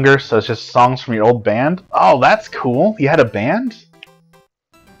were younger, so it's just songs from your old band? Oh, that's cool. You had a band?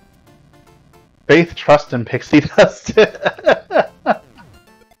 Faith, Trust, and Pixie Dust.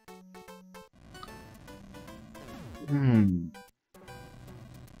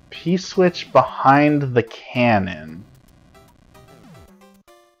 P-switch behind the cannon.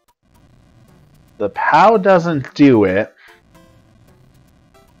 The POW doesn't do it.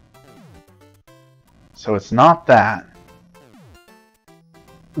 So it's not that.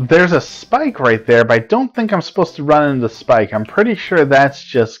 There's a spike right there, but I don't think I'm supposed to run into the spike. I'm pretty sure that's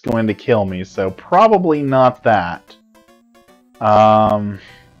just going to kill me, so probably not that. No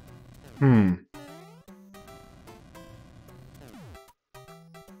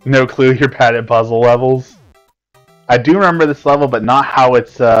clue, you're bad at puzzle levels. I do remember this level, but not how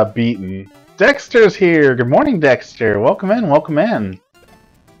it's beaten. Dexter's here! Good morning, Dexter! Welcome in, welcome in.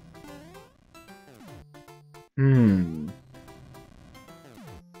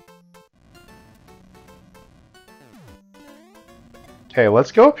 Okay,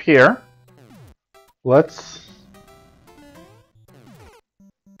 let's go up here. Let's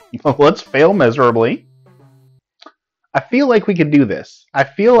fail miserably. I feel like we could do this. I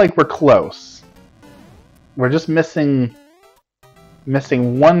feel like we're close. We're just missing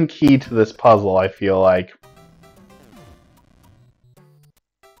missing one key to this puzzle, I feel like.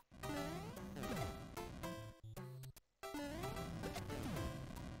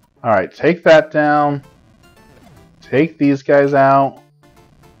 Alright, take that down. Take these guys out.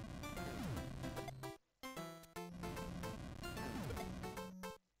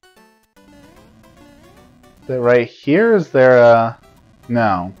 Is it right here? Is there a...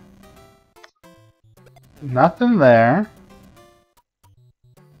 No. Nothing there.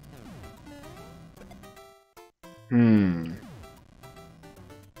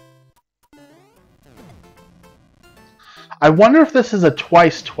 I wonder if this is a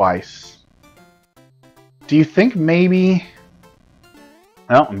twice. Do you think maybe...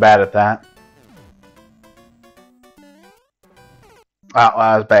 Oh, I'm bad at that. Oh, that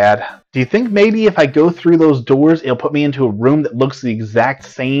was bad. Do you think maybe if I go through those doors, it'll put me into a room that looks the exact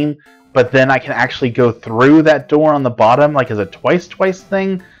same, but then I can actually go through that door on the bottom, like as a twice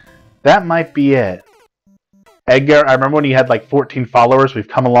thing? That might be it. Edgar, I remember when you had like 14 followers. We've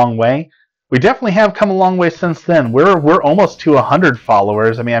come a long way. We definitely have come a long way since then. We're almost to 100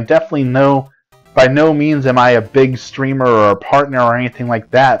 followers. I mean, I'm definitely by no means am I a big streamer or a partner or anything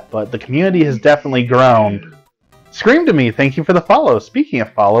like that, but the community has definitely grown. Scream to me, thank you for the follow. Speaking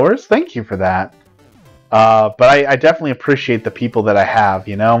of followers, thank you for that. But I definitely appreciate the people that I have,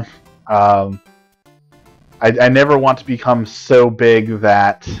 you know? I never want to become so big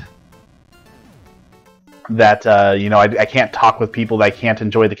that you know, I can't talk with people, that I can't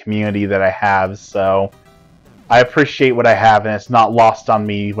enjoy the community that I have, so I appreciate what I have, and it's not lost on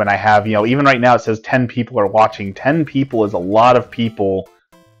me when I have, you know, even right now it says 10 people are watching. 10 people is a lot of people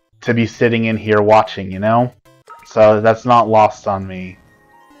to be sitting in here watching, you know? So that's not lost on me.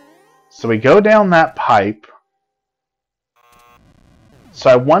 So we go down that pipe. So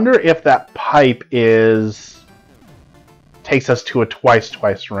I wonder if that pipe takes us to a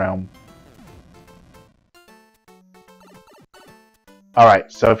twice room.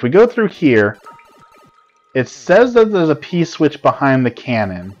 Alright, so if we go through here, it says that there's a P-switch behind the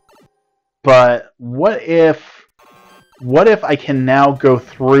cannon. But what if I can now go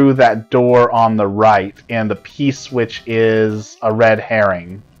through that door on the right and the P-switch is a red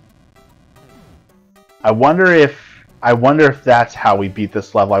herring? I wonder if that's how we beat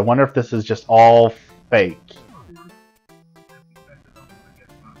this level. I wonder if this is just all fake.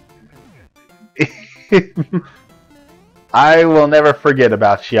 I will never forget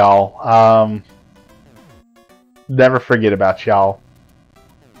about y'all. Never forget about y'all.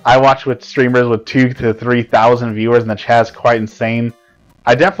 I watch with streamers with 2,000 to 3,000 viewers, and the chat's quite insane.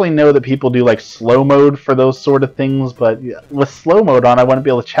 I definitely know that people do like slow mode for those sort of things, but with slow mode on, I wouldn't be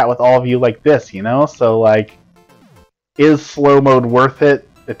able to chat with all of you like this, you know? So like, is slow mode worth it?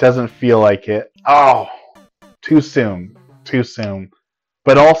 It doesn't feel like it. Oh, too soon. Too soon.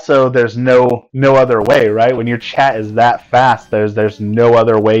 But also, there's no other way, right? When your chat is that fast, there's no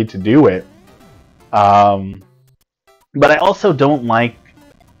other way to do it. But I also don't like...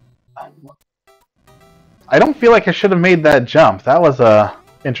 I don't feel like I should have made that jump. That was a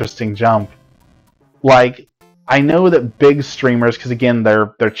interesting jump. Like, I know that big streamers, because again, their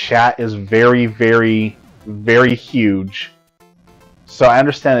chat is very, very, very huge. So I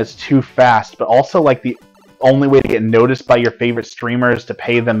understand it's too fast, but also like the only way to get noticed by your favorite streamer is to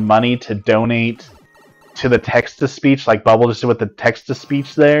pay them money to donate to the text-to-speech, like Bubble just did with the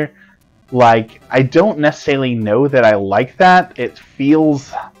text-to-speech there. Like, I don't necessarily know that I like that. It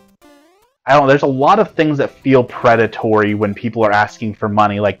feels... I don't know, there's a lot of things that feel predatory when people are asking for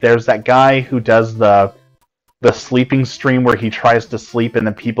money. Like, there's that guy who does the sleeping stream where he tries to sleep and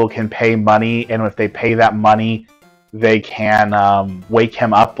then people can pay money, and if they pay that money, they can wake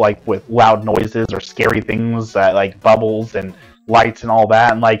him up like with loud noises or scary things, like bubbles and lights and all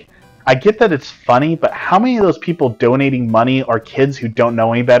that. And like, I get that it's funny, but how many of those people donating money are kids who don't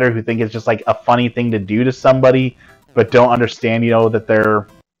know any better, who think it's just like a funny thing to do to somebody, but don't understand, you know, that they're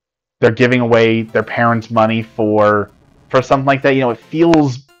giving away their parents' money for something like that? You know, it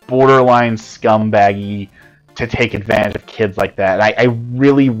feels borderline scumbaggy to take advantage of kids like that. And I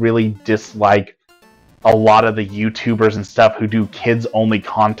really, really dislike a lot of the YouTubers and stuff who do kids-only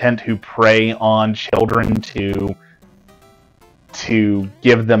content, who prey on children to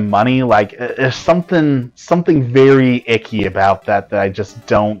give them money. Like, there's something very icky about that I just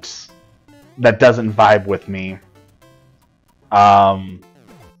don't... that doesn't vibe with me.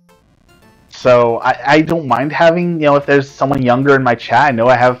 So I don't mind having, you know, if there's someone younger in my chat. I know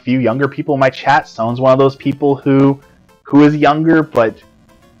I have a few younger people in my chat. Someone's one of those people who is younger, but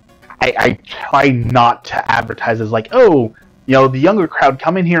I try not to advertise as like, oh, you know, the younger crowd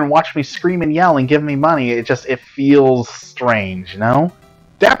come in here and watch me scream and yell and give me money. It feels strange, you know?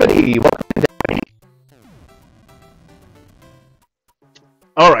 Dappity! Welcome to Dappity.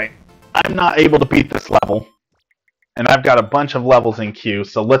 Alright, I'm not able to beat this level. And I've got a bunch of levels in queue,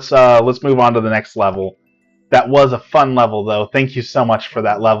 so let's move on to the next level. That was a fun level, though. Thank you so much for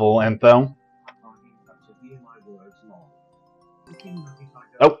that level, Entho.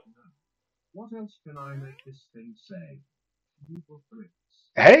 Oh. What else can I make this thing say?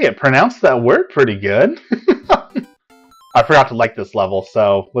 Hey, it pronounced that word pretty good. I forgot to like this level,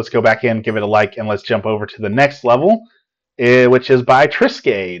 so let's go back in, give it a like, and let's jump over to the next level, which is by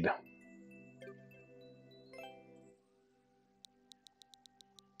Triscade.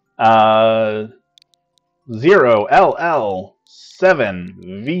 Uh,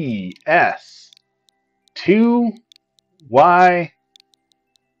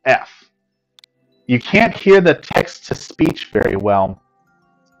 0LL7VS2YF. You can't hear the text-to-speech very well.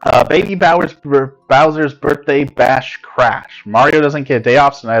 Baby Bowser's birthday bash crash. Mario doesn't get a day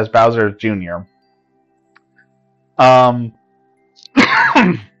off, so now has Bowser Jr.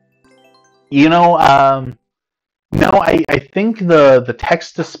 You know, no, I think the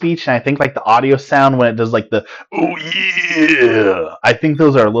text-to-speech and I think like the audio sound when it does like the oh yeah, I think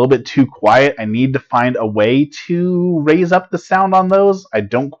those are a little bit too quiet. I need to find a way to raise up the sound on those. I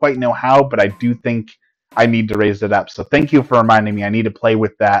don't quite know how, but I do think I need to raise it up. So thank you for reminding me. I need to play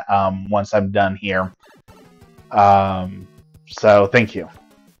with that once I'm done here. So thank you.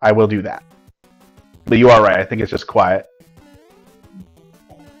 I will do that. But you are right. I think it's just quiet.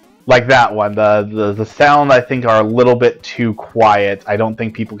 Like that one. The sound, I think, are a little bit too quiet. I don't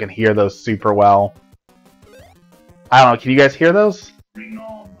think people can hear those super well. I don't know. Can you guys hear those? Bring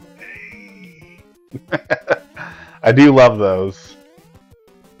on the pain. I do love those.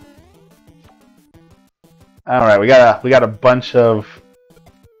 Alright, we got a bunch of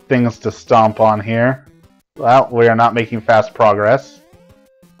things to stomp on here. Well, we are not making fast progress.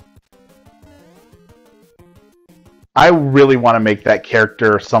 I really want to make that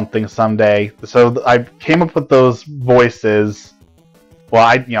character something someday. So I came up with those voices. Well,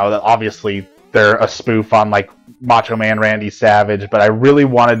 obviously they're a spoof on like Macho Man Randy Savage, but I really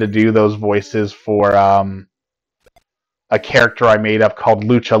wanted to do those voices for a character I made up called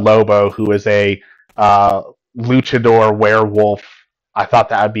Lucha Lobo, who is a luchador werewolf. I thought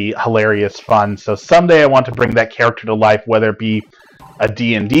that would be hilarious fun. So someday I want to bring that character to life, whether it be a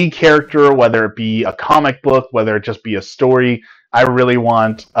D&D character, whether it be a comic book, whether it just be a story. I really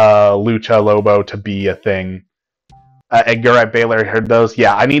want Lucha Lobo to be a thing. Edgar Wright Baylor, heard those?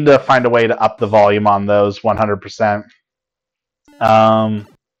 Yeah, I need to find a way to up the volume on those 100%.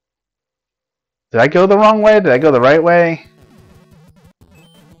 Did I go the wrong way? Did I go the right way?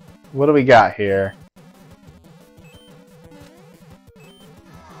 What do we got here?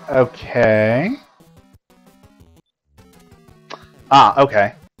 Okay. Ah,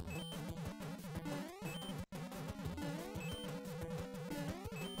 okay.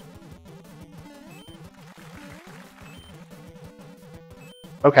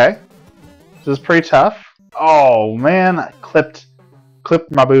 Okay. This is pretty tough. Oh man, I clipped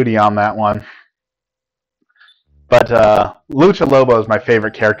my booty on that one. But Lucha Lobo is my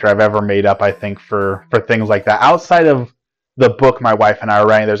favorite character I've ever made up, I think, for things like that. Outside of the book my wife and I are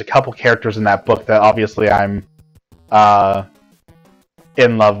writing, there's a couple characters in that book that obviously I'm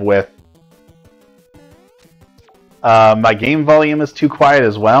in love with. My game volume is too quiet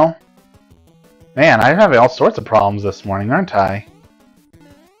as well. Man, I'm having all sorts of problems this morning, aren't I?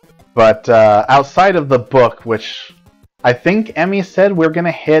 But outside of the book, which I think Emmy said we're going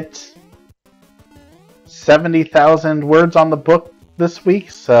to hit 70,000 words on the book this week,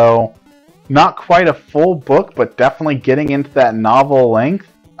 so not quite a full book, but definitely getting into that novel length.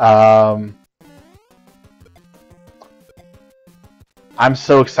 I'm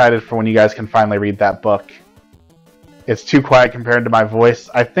so excited for when you guys can finally read that book. It's too quiet compared to my voice.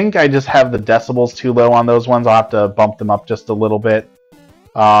 I think I just have the decibels too low on those ones. I'll have to bump them up just a little bit.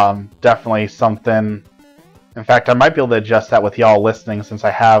 Definitely something. In fact, I might be able to adjust that with y'all listening since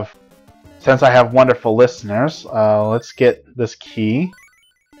I have wonderful listeners. Let's get this key.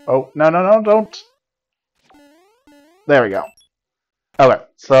 Oh, no, don't. There we go. Okay,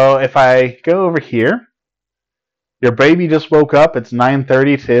 so if I go over here, your baby just woke up. It's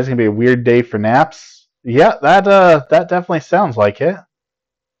 9:30. Today's gonna be a weird day for naps. Yeah, that definitely sounds like it.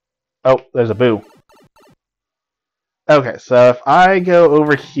 Oh, there's a boo. Okay, so if I go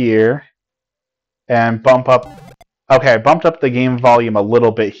over here and bump up... Okay, I bumped up the game volume a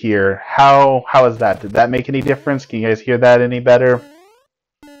little bit here. How is that? Did that make any difference? Can you guys hear that any better?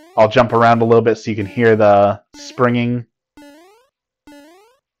 I'll jump around a little bit so you can hear the springing.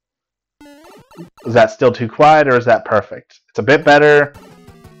 Is that still too quiet, or is that perfect? It's a bit better.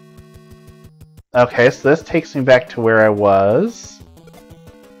 Okay, so this takes me back to where I was.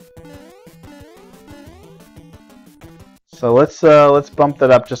 So let's bump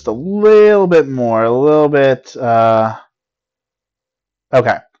that up just a little bit more, a little bit.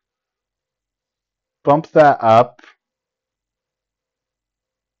 Okay, bump that up.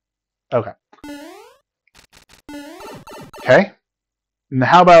 Okay. Okay. And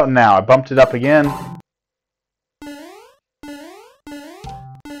how about now? I bumped it up again.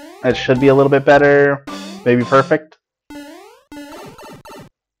 It should be a little bit better. Maybe perfect.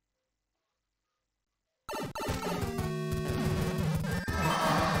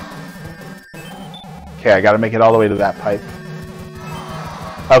 Okay, I gotta make it all the way to that pipe.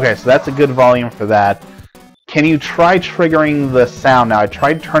 Okay, so that's a good volume for that. Can you try triggering the sound now? I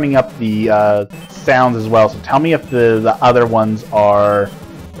tried turning up the sounds as well, so tell me if the other ones are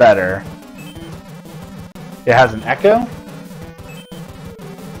better. It has an echo?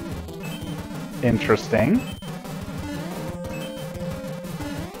 Interesting.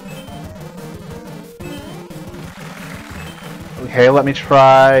 Okay, let me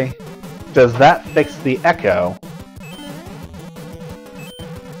try. Does that fix the echo?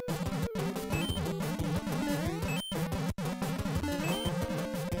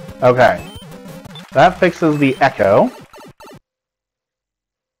 Okay. That fixes the echo.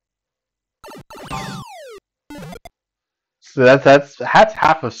 So that's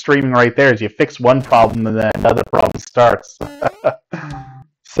half of streaming right there. Is you fix one problem and then another problem starts.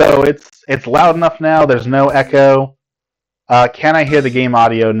 So it's loud enough now. There's no echo. Can I hear the game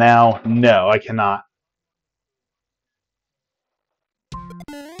audio now? No, I cannot.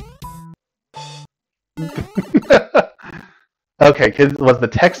 Okay, was the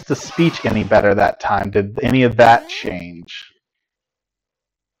text-to-speech any better that time? Did any of that change?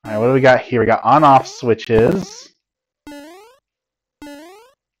 Alright, what do we got here? We got on-off switches.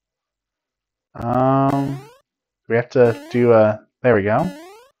 We have to do a... There we go. A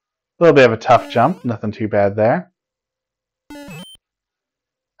little bit of a tough jump. Nothing too bad there.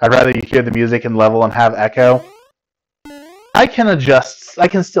 I'd rather you hear the music and level and have echo. I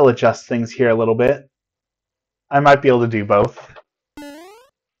can still adjust things here a little bit. I might be able to do both.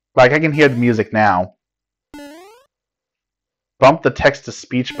 Like, I can hear the music now. Bump the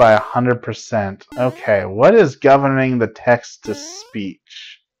text-to-speech by 100%. Okay, what is governing the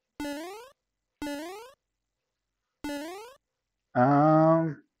text-to-speech?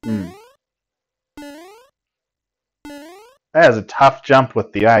 That is a tough jump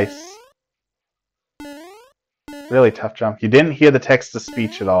with the ice. Really tough jump. You didn't hear the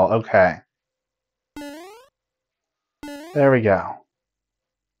text-to-speech at all. Okay. There we go.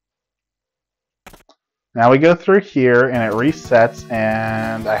 Now we go through here and it resets,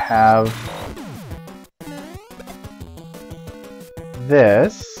 and I have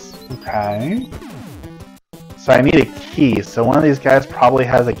this. Okay. So I need a key. So one of these guys probably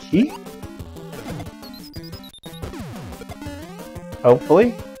has a key?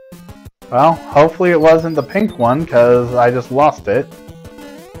 Hopefully. Well, hopefully it wasn't the pink one, because I just lost it.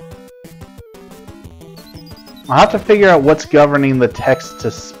 I'll have to figure out what's governing the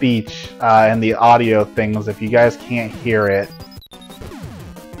text-to-speech and the audio things if you guys can't hear it.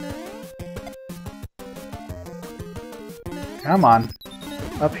 Come on.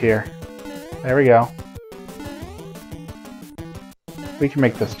 Up here. There we go. We can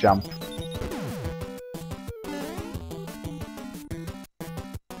make this jump.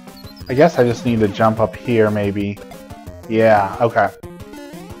 I guess I just need to jump up here, maybe. Yeah, okay.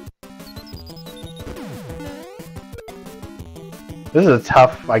 This is a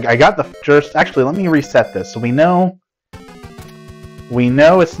tough... I got the first... Actually, let me reset this. So we know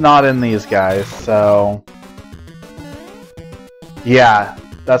it's not in these guys, so... Yeah,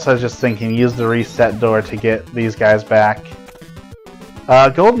 that's what I was just thinking. Use the reset door to get these guys back.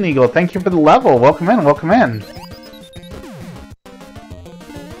 Golden Eagle, thank you for the level. Welcome in, welcome in.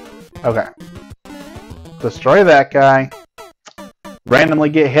 Okay. Destroy that guy. Randomly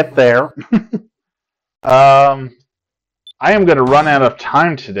get hit there. I am going to run out of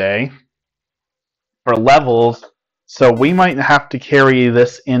time today for levels, so we might have to carry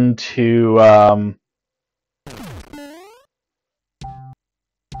this into... Oh,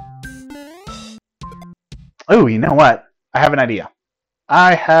 you know what? I have an idea.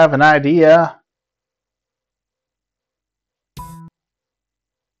 I have an idea.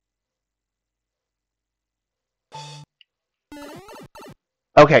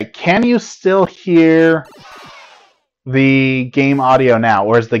 Okay, can you still hear the game audio now,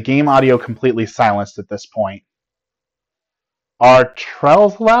 or is the game audio completely silenced at this point? Are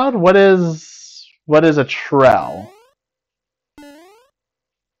trells loud? What is... What is a trell?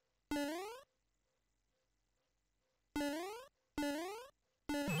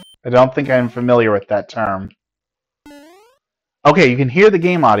 I don't think I'm familiar with that term. Okay, you can hear the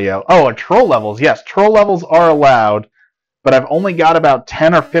game audio. Oh, troll levels. Yes, troll levels are allowed, but I've only got about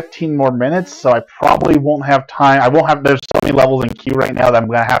 10 or 15 more minutes, so I probably won't have time. There's so many levels in queue right now that I'm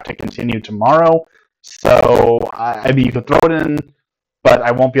going to have to continue tomorrow. So, I mean, you could throw it in, but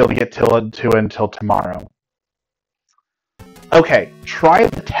I won't be able to get to it until tomorrow. Okay, try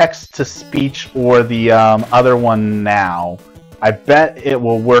the text-to-speech or the other one now. I bet it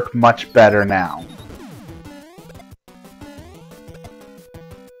will work much better now.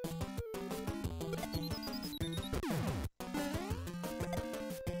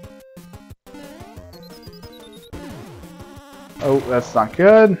 Oh, that's not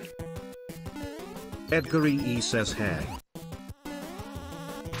good. Edgar E says hey.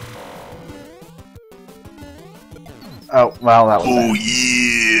 Oh, well, that was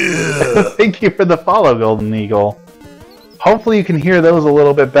yeah! Thank you for the follow, Golden Eagle. Hopefully you can hear those a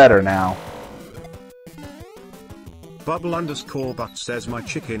little bit better now. Bubble_butt says my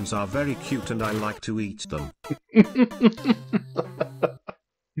chickens are very cute and I like to eat them.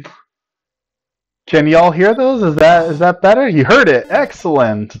 Can y'all hear those? Is that better? You heard it.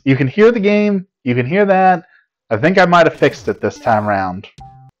 Excellent. You can hear the game. You can hear that. I think I might have fixed it this time round.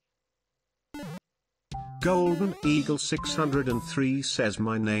 Golden Eagle 603 says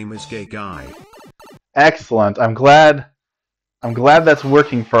my name is Gay Guy. Excellent. I'm glad that's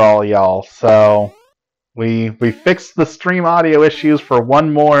working for all y'all. So we fixed the stream audio issues for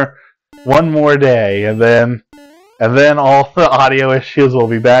one more day, and then all the audio issues will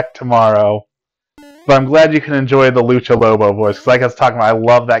be back tomorrow. But I'm glad you can enjoy the Lucha Lobo voice, because like I was talking about, I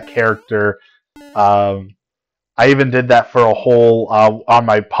love that character. I even did that for a whole, on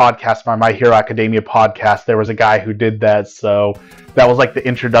my podcast, my My Hero Academia podcast, there was a guy who did that, so that was like the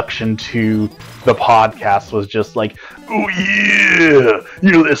introduction to the podcast, was just like, oh yeah,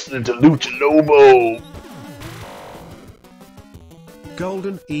 you're listening to Lucha Lobo!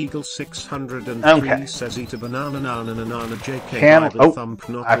 Golden Eagle 603 says eat a banana JK Oh, thump,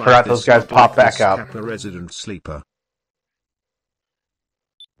 not I like forgot those guys pop back up. Kappa resident sleeper.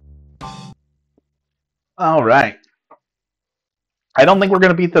 Alright. I don't think we're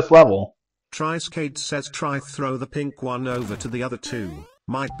going to beat this level. Triscade says try throw the pink one over to the other two.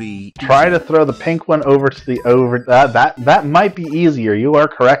 Might be Try to throw the pink one over to the that might be easier. You are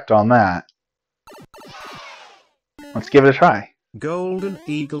correct on that. Let's give it a try. Golden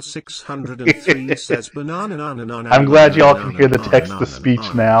Eagle 603 says banana. I'm glad y'all can hear the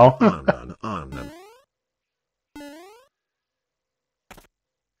text-to-speech now.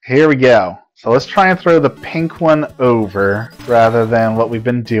 Here we go. So let's try and throw the pink one over rather than what we've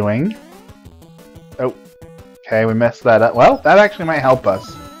been doing. Oh, okay, we messed that up. Well, that actually might help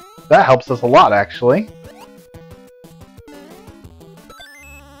us. That helps us a lot, actually.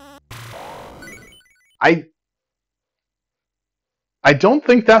 I don't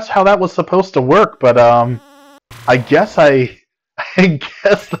think that's how that was supposed to work, but I guess I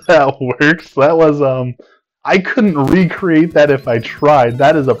guess that works. That was I couldn't recreate that if I tried.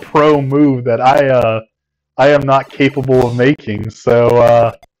 That is a pro move that I am not capable of making.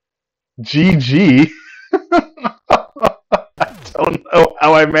 So GG. I don't know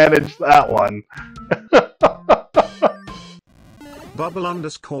how I managed that one.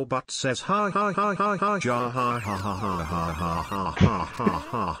 Bubble_butt says hi hi hi hi hi ja hi ha ha ha ha ha ha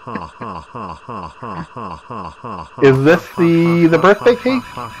ha ha ha ha ha. Is this the birthday cake?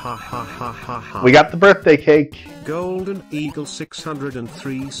 We got the birthday cake. Golden Eagle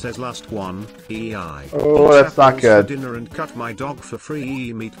 603 says last one. EI. Oh, that's not good. Dinner and cut my dog for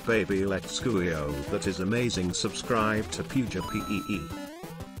free. Meat baby, let's go. That is amazing. Subscribe to Puja PEE.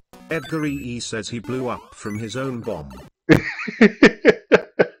 Edgar EE says he blew up from his own bomb.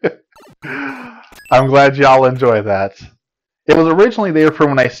 I'm glad y'all enjoy that. It was originally there for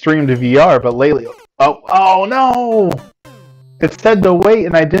when I streamed to VR, but lately... Oh no! It said to wait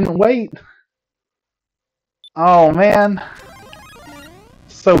and I didn't wait. Oh man.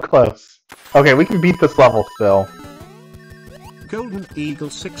 So close. Okay, we can beat this level still. Golden Eagle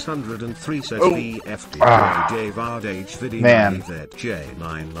 603 says Ah. Man.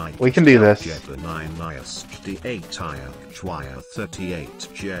 We can do this.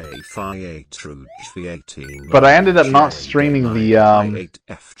 But I ended up not streaming the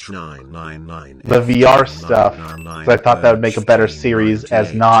VR stuff, because I thought that would make a better series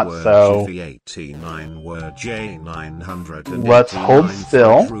as not, so let's hold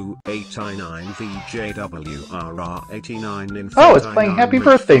still. Oh, it's playing happy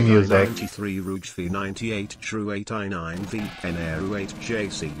birthday music. 93 Rouge V 98 True 899 V Nru 8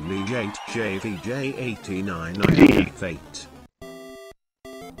 JC Lee 8 JVJ 89 98.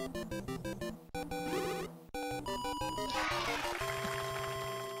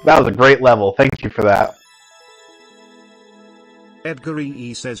 That was a great level. Thank you for that. Edgar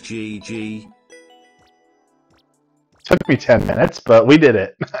E says GG. Took me 10 minutes, but we did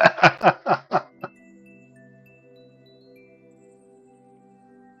it.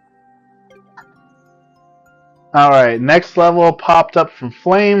 Alright, next level popped up from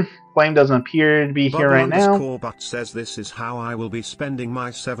Flame. Flame doesn't appear to be here right now. But says this is how I will be spending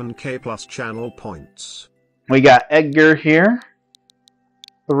my 7k plus channel points. We got Edgar here.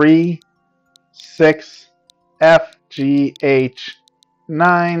 3, 6, F, G, H,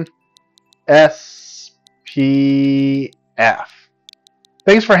 9, S, P, F.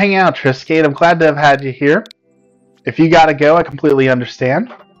 Thanks for hanging out, Triskate. I'm glad to have had you here. If you gotta go, I completely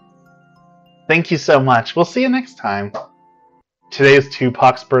understand. Thank you so much. We'll see you next time. Today is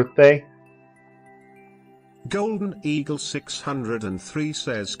Tupac's birthday. Golden Eagle 603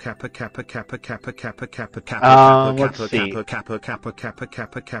 says kappa kappa kappa kappa kappa kappa kappa let's see. kappa kappa kappa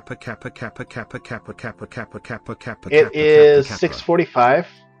kappa kappa kappa kappa kappa kappa kappa kappa kappa kappa. It is 6:45,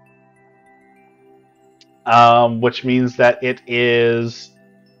 which means that it is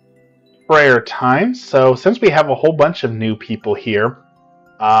prayer time. So since we have a whole bunch of new people here,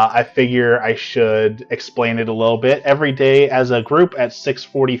 I figure I should explain it a little bit. Every day as a group at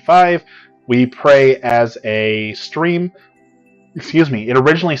 6:45, we pray as a stream. Excuse me. It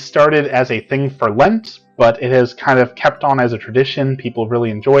originally started as a thing for Lent, but it has kind of kept on as a tradition. People really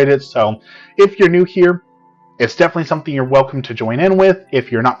enjoyed it. So if you're new here, it's definitely something you're welcome to join in with.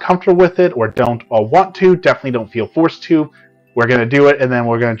 If you're not comfortable with it or don't want to, definitely don't feel forced to. We're going to do it, and then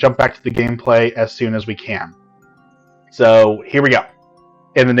we're going to jump back to the gameplay as soon as we can. So here we go.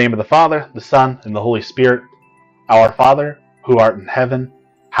 In the name of the Father, the Son, and the Holy Spirit. Our Father, who art in heaven,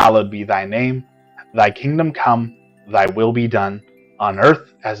 hallowed be thy name. Thy kingdom come, thy will be done, on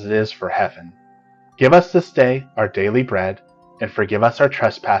earth as it is for heaven. Give us this day our daily bread, and forgive us our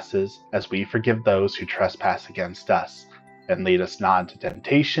trespasses, as we forgive those who trespass against us. And lead us not into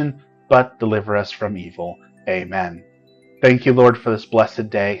temptation, but deliver us from evil. Amen. Thank you, Lord, for this blessed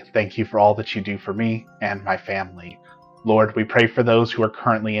day. Thank you for all that you do for me and my family. Lord, we pray for those who are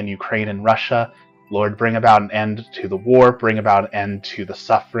currently in Ukraine and Russia. Lord, bring about an end to the war, bring about an end to the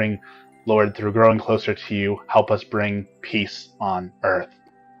suffering. Lord, through growing closer to you, help us bring peace on earth.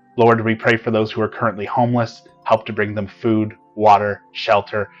 Lord, we pray for those who are currently homeless, help to bring them food, water,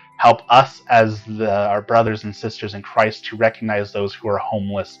 shelter. Help us as our brothers and sisters in Christ to recognize those who are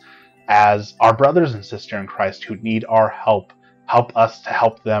homeless as our brothers and sisters in Christ who need our help. Help us to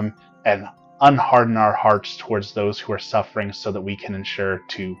help them and unharden our hearts towards those who are suffering so that we can ensure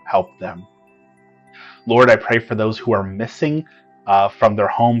to help them. Lord, I pray for those who are missing from their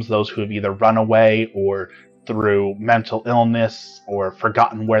homes, those who have either run away or through mental illness or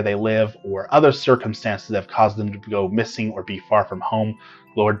forgotten where they live or other circumstances that have caused them to go missing or be far from home.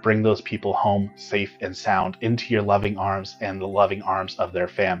 Lord, bring those people home safe and sound into your loving arms and the loving arms of their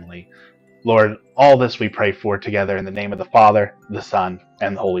family. Lord, all this we pray for together in the name of the Father, the Son,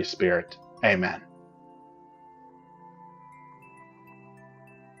 and the Holy Spirit. Amen.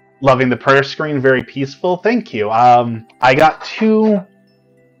 Loving the prayer screen, very peaceful. Thank you. I got two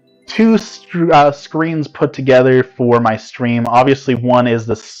screens put together for my stream. Obviously, one is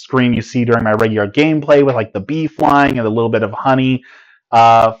the screen you see during my regular gameplay with like the bee flying and a little bit of honey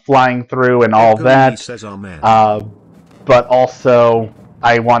flying through and all that. Says amen. But also,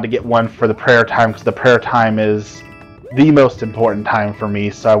 I wanted to get one for the prayer time because the prayer time is the most important time for me,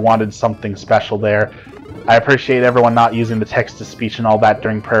 so I wanted something special there. I appreciate everyone not using the text-to-speech and all that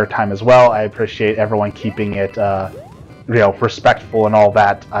during prayer time as well. I appreciate everyone keeping it respectful and all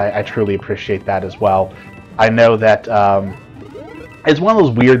that. I truly appreciate that as well. I know that it's one of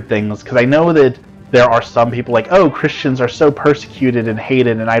those weird things, because I know that there are some people like, oh, Christians are so persecuted and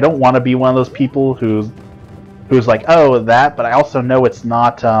hated, and I don't want to be one of those people who's like, oh, that, but I also know it's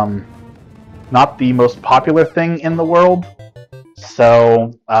not the most popular thing in the world.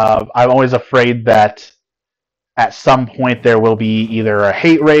 So I'm always afraid that at some point there will be either a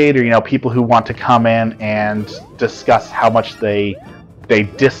hate raid or people who want to come in and discuss how much they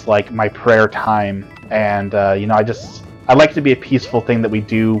dislike my prayer time. And I like to be a peaceful thing that we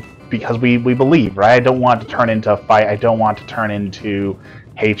do because we believe, right? I don't want to turn into a fight. I don't want to turn into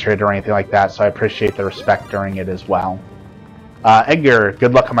hatred or anything like that. So I appreciate the respect during it as well. Edgar,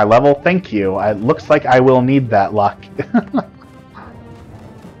 good luck on my level. Thank you. It looks like I will need that luck.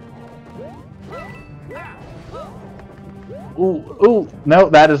 ooh. No,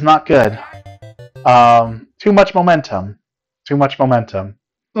 that is not good. Too much momentum. Too much momentum.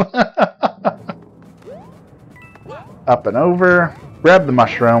 Up and over. Grab the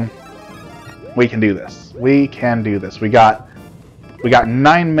mushroom. We can do this. We can do this. We got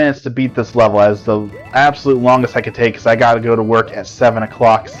 9 minutes to beat this level, as the absolute longest I could take, because I got to go to work at 7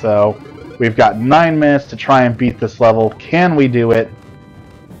 o'clock. So we've got 9 minutes to try and beat this level. Can we do it?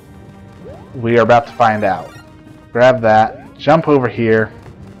 We are about to find out. Grab that. Jump over here.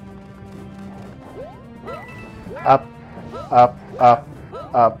 Up, up, up,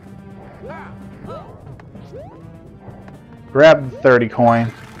 up. Grab the 30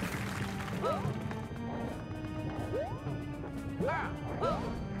 coin.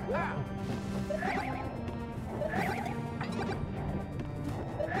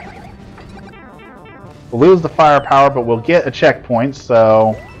 We'll lose the firepower, but we'll get a checkpoint,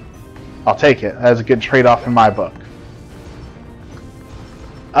 so I'll take it. That's a good trade-off in my book.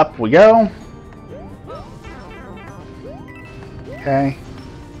 Up we go. Okay.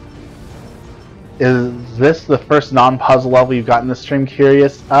 Is this the first non-puzzle level you've got in this stream,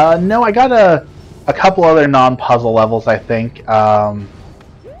 Curious? No, I got a couple other non-puzzle levels, I think. I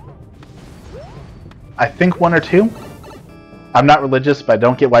think 1 or 2. I'm not religious, but I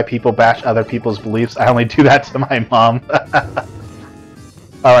don't get why people bash other people's beliefs. I only do that to my mom.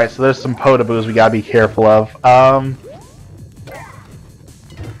 Alright, so there's some Podoboos we gotta be careful of.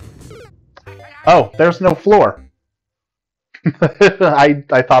 Oh, there's no floor.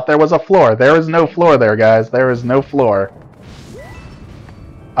 I thought there was a floor. There is no floor there, guys. There is no floor.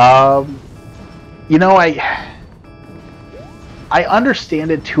 You know, I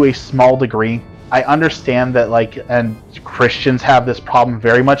understand it to a small degree. I understand that, like, and Christians have this problem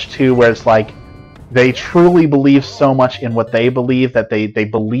very much too, where it's like they truly believe so much in what they believe that they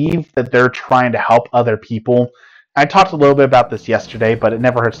believe that they're trying to help other people. I talked a little bit about this yesterday, but it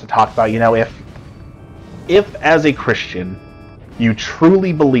never hurts to talk about, you know, if as a Christian you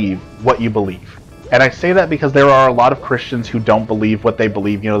truly believe what you believe. And I say that because there are a lot of Christians who don't believe what they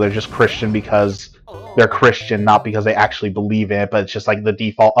believe. You know, they're just Christian because they're Christian, not because they actually believe in it, but it's just like the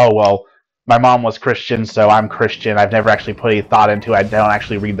default, oh, well, my mom was Christian, so I'm Christian. I've never actually put any thought into it. I don't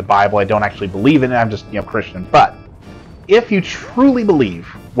actually read the Bible. I don't actually believe in it. I'm just, you know, Christian. But if you truly believe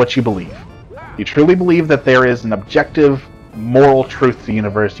what you believe, you truly believe that there is an objective moral truth to the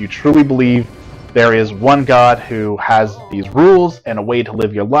universe, you truly believe there is one God who has these rules and a way to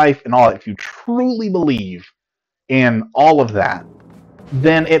live your life and all that, if you truly believe in all of that,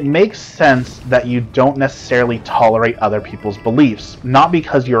 then it makes sense that you don't necessarily tolerate other people's beliefs. Not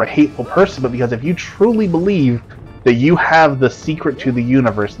because you're a hateful person, but because if you truly believe that you have the secret to the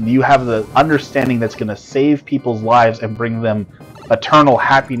universe and you have the understanding that's going to save people's lives and bring them eternal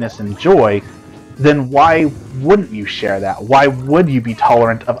happiness and joy, then why wouldn't you share that? Why would you be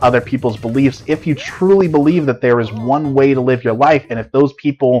tolerant of other people's beliefs if you truly believe that there is one way to live your life, and if those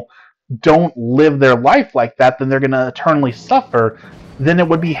people don't live their life like that, then they're going to eternally suffer? Then it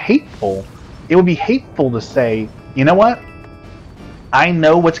would be hateful. It would be hateful to say, you know what? I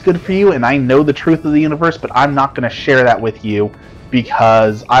know what's good for you, and I know the truth of the universe, but I'm not going to share that with you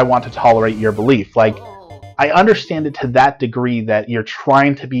because I want to tolerate your belief. Like, I understand it to that degree that you're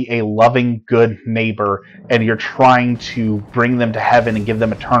trying to be a loving, good neighbor, and you're trying to bring them to heaven and give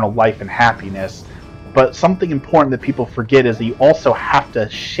them eternal life and happiness. But something important that people forget is that you also have to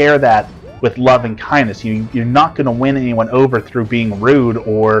share that with love and kindness. You're not going to win anyone over through being rude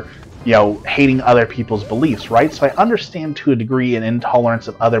or, you know, hating other people's beliefs, right? So I understand to a degree an intolerance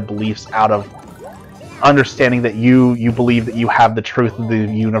of other beliefs out of understanding that you believe that you have the truth of the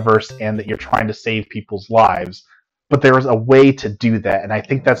universe and that you're trying to save people's lives. But there is a way to do that, and I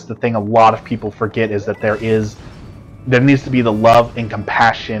think that's the thing a lot of people forget, is that there needs to be the love and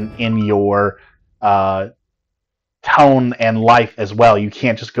compassion in your tone and life as well. You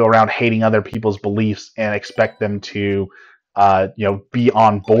can't just go around hating other people's beliefs and expect them to be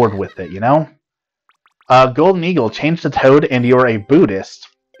on board with it, you know? Golden Eagle, change to Toad and you're a Buddhist.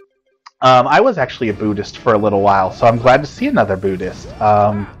 I was actually a Buddhist for a little while, so I'm glad to see another Buddhist.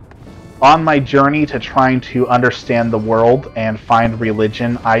 On my journey to trying to understand the world and find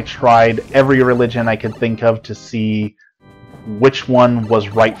religion, I tried every religion I could think of to see which one was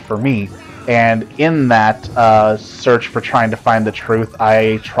right for me. And in that search for trying to find the truth,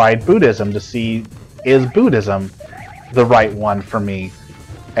 I tried Buddhism to see, is Buddhism the right one for me?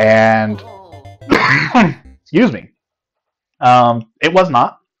 And excuse me, it was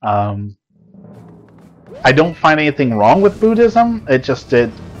not. I don't find anything wrong with Buddhism.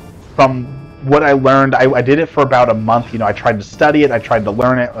 From what I learned, I did it for about a month. You know, I tried to study it, I tried to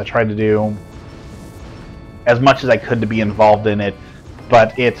learn it, I tried to do as much as I could to be involved in it,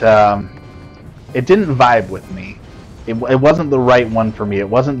 but it didn't vibe with me. It wasn't the right one for me. It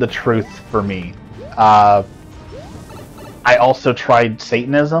wasn't the truth for me. I also tried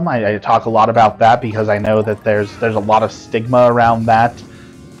Satanism. I talk a lot about that because I know that there's a lot of stigma around that.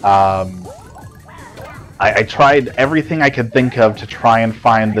 I tried everything I could think of to try and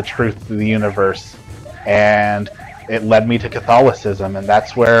find the truth of the universe, and it led me to Catholicism, and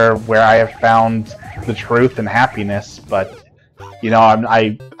that's where I have found the truth and happiness. But you know,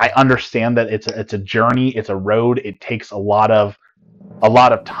 I understand that it's a journey, it's a road. It takes a lot of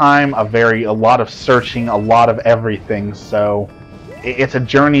time, a lot of searching, a lot of everything. So it's a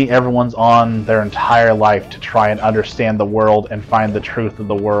journey everyone's on their entire life to try and understand the world and find the truth of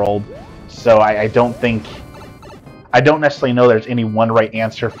the world. So I don't necessarily know there's any one right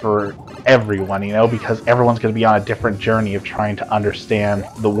answer for everyone, you know, because everyone's going to be on a different journey of trying to understand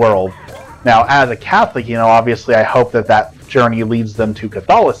the world. Now, as a Catholic, you know, obviously I hope that journey leads them to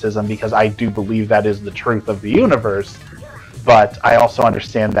Catholicism, because I do believe that is the truth of the universe. But I also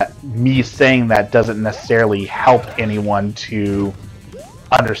understand that me saying that doesn't necessarily help anyone to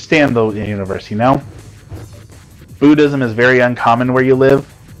understand the universe, you know? Buddhism is very uncommon where you live.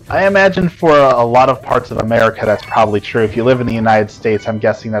 I imagine for a lot of parts of America that's probably true. If you live in the United States, I'm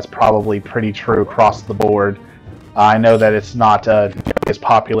guessing that's probably pretty true across the board. I know that it's not as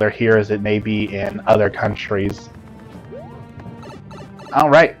popular here as it may be in other countries.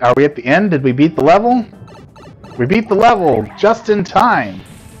 Alright, are we at the end? Did we beat the level? We beat the level just in time.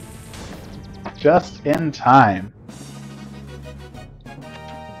 Just in time.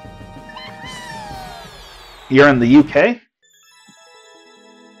 You're in the UK?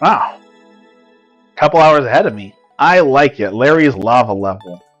 Wow. Couple hours ahead of me. I like it. Larry's lava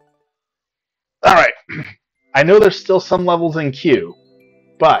level. Alright. I know there's still some levels in queue,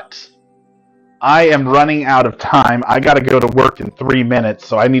 but I am running out of time. I gotta go to work in 3 minutes,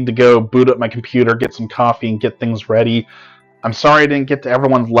 so I need to go boot up my computer, get some coffee, and get things ready. I'm sorry I didn't get to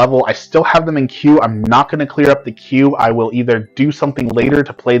everyone's level. I still have them in queue. I'm not going to clear up the queue. I will either do something later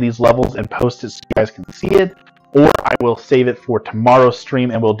to play these levels and post it so you guys can see it, or I will save it for tomorrow's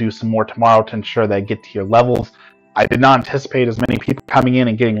stream and we'll do some more tomorrow to ensure that I get to your levels. I did not anticipate as many people coming in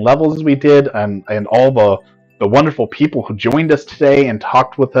and getting levels as we did, and all the wonderful people who joined us today and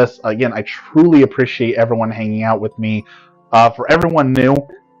talked with us. Again, I truly appreciate everyone hanging out with me. For everyone new,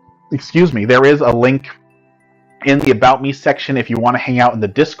 there is a link in the About Me section. If you want to hang out in the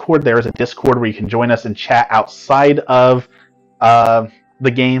Discord, there is a Discord where you can join us and chat outside of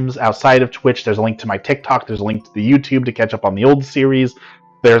the games, outside of Twitch. There's a link to my TikTok. There's a link to the YouTube to catch up on the old series.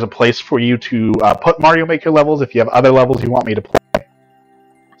 There's a place for you to put Mario Maker levels if you have other levels you want me to play.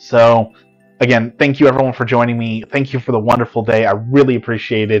 So, again, thank you everyone for joining me. Thank you for the wonderful day. I really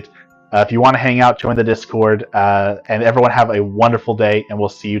appreciate it. If you want to hang out, join the Discord. And everyone have a wonderful day, and we'll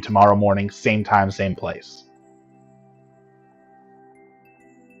see you tomorrow morning, same time, same place.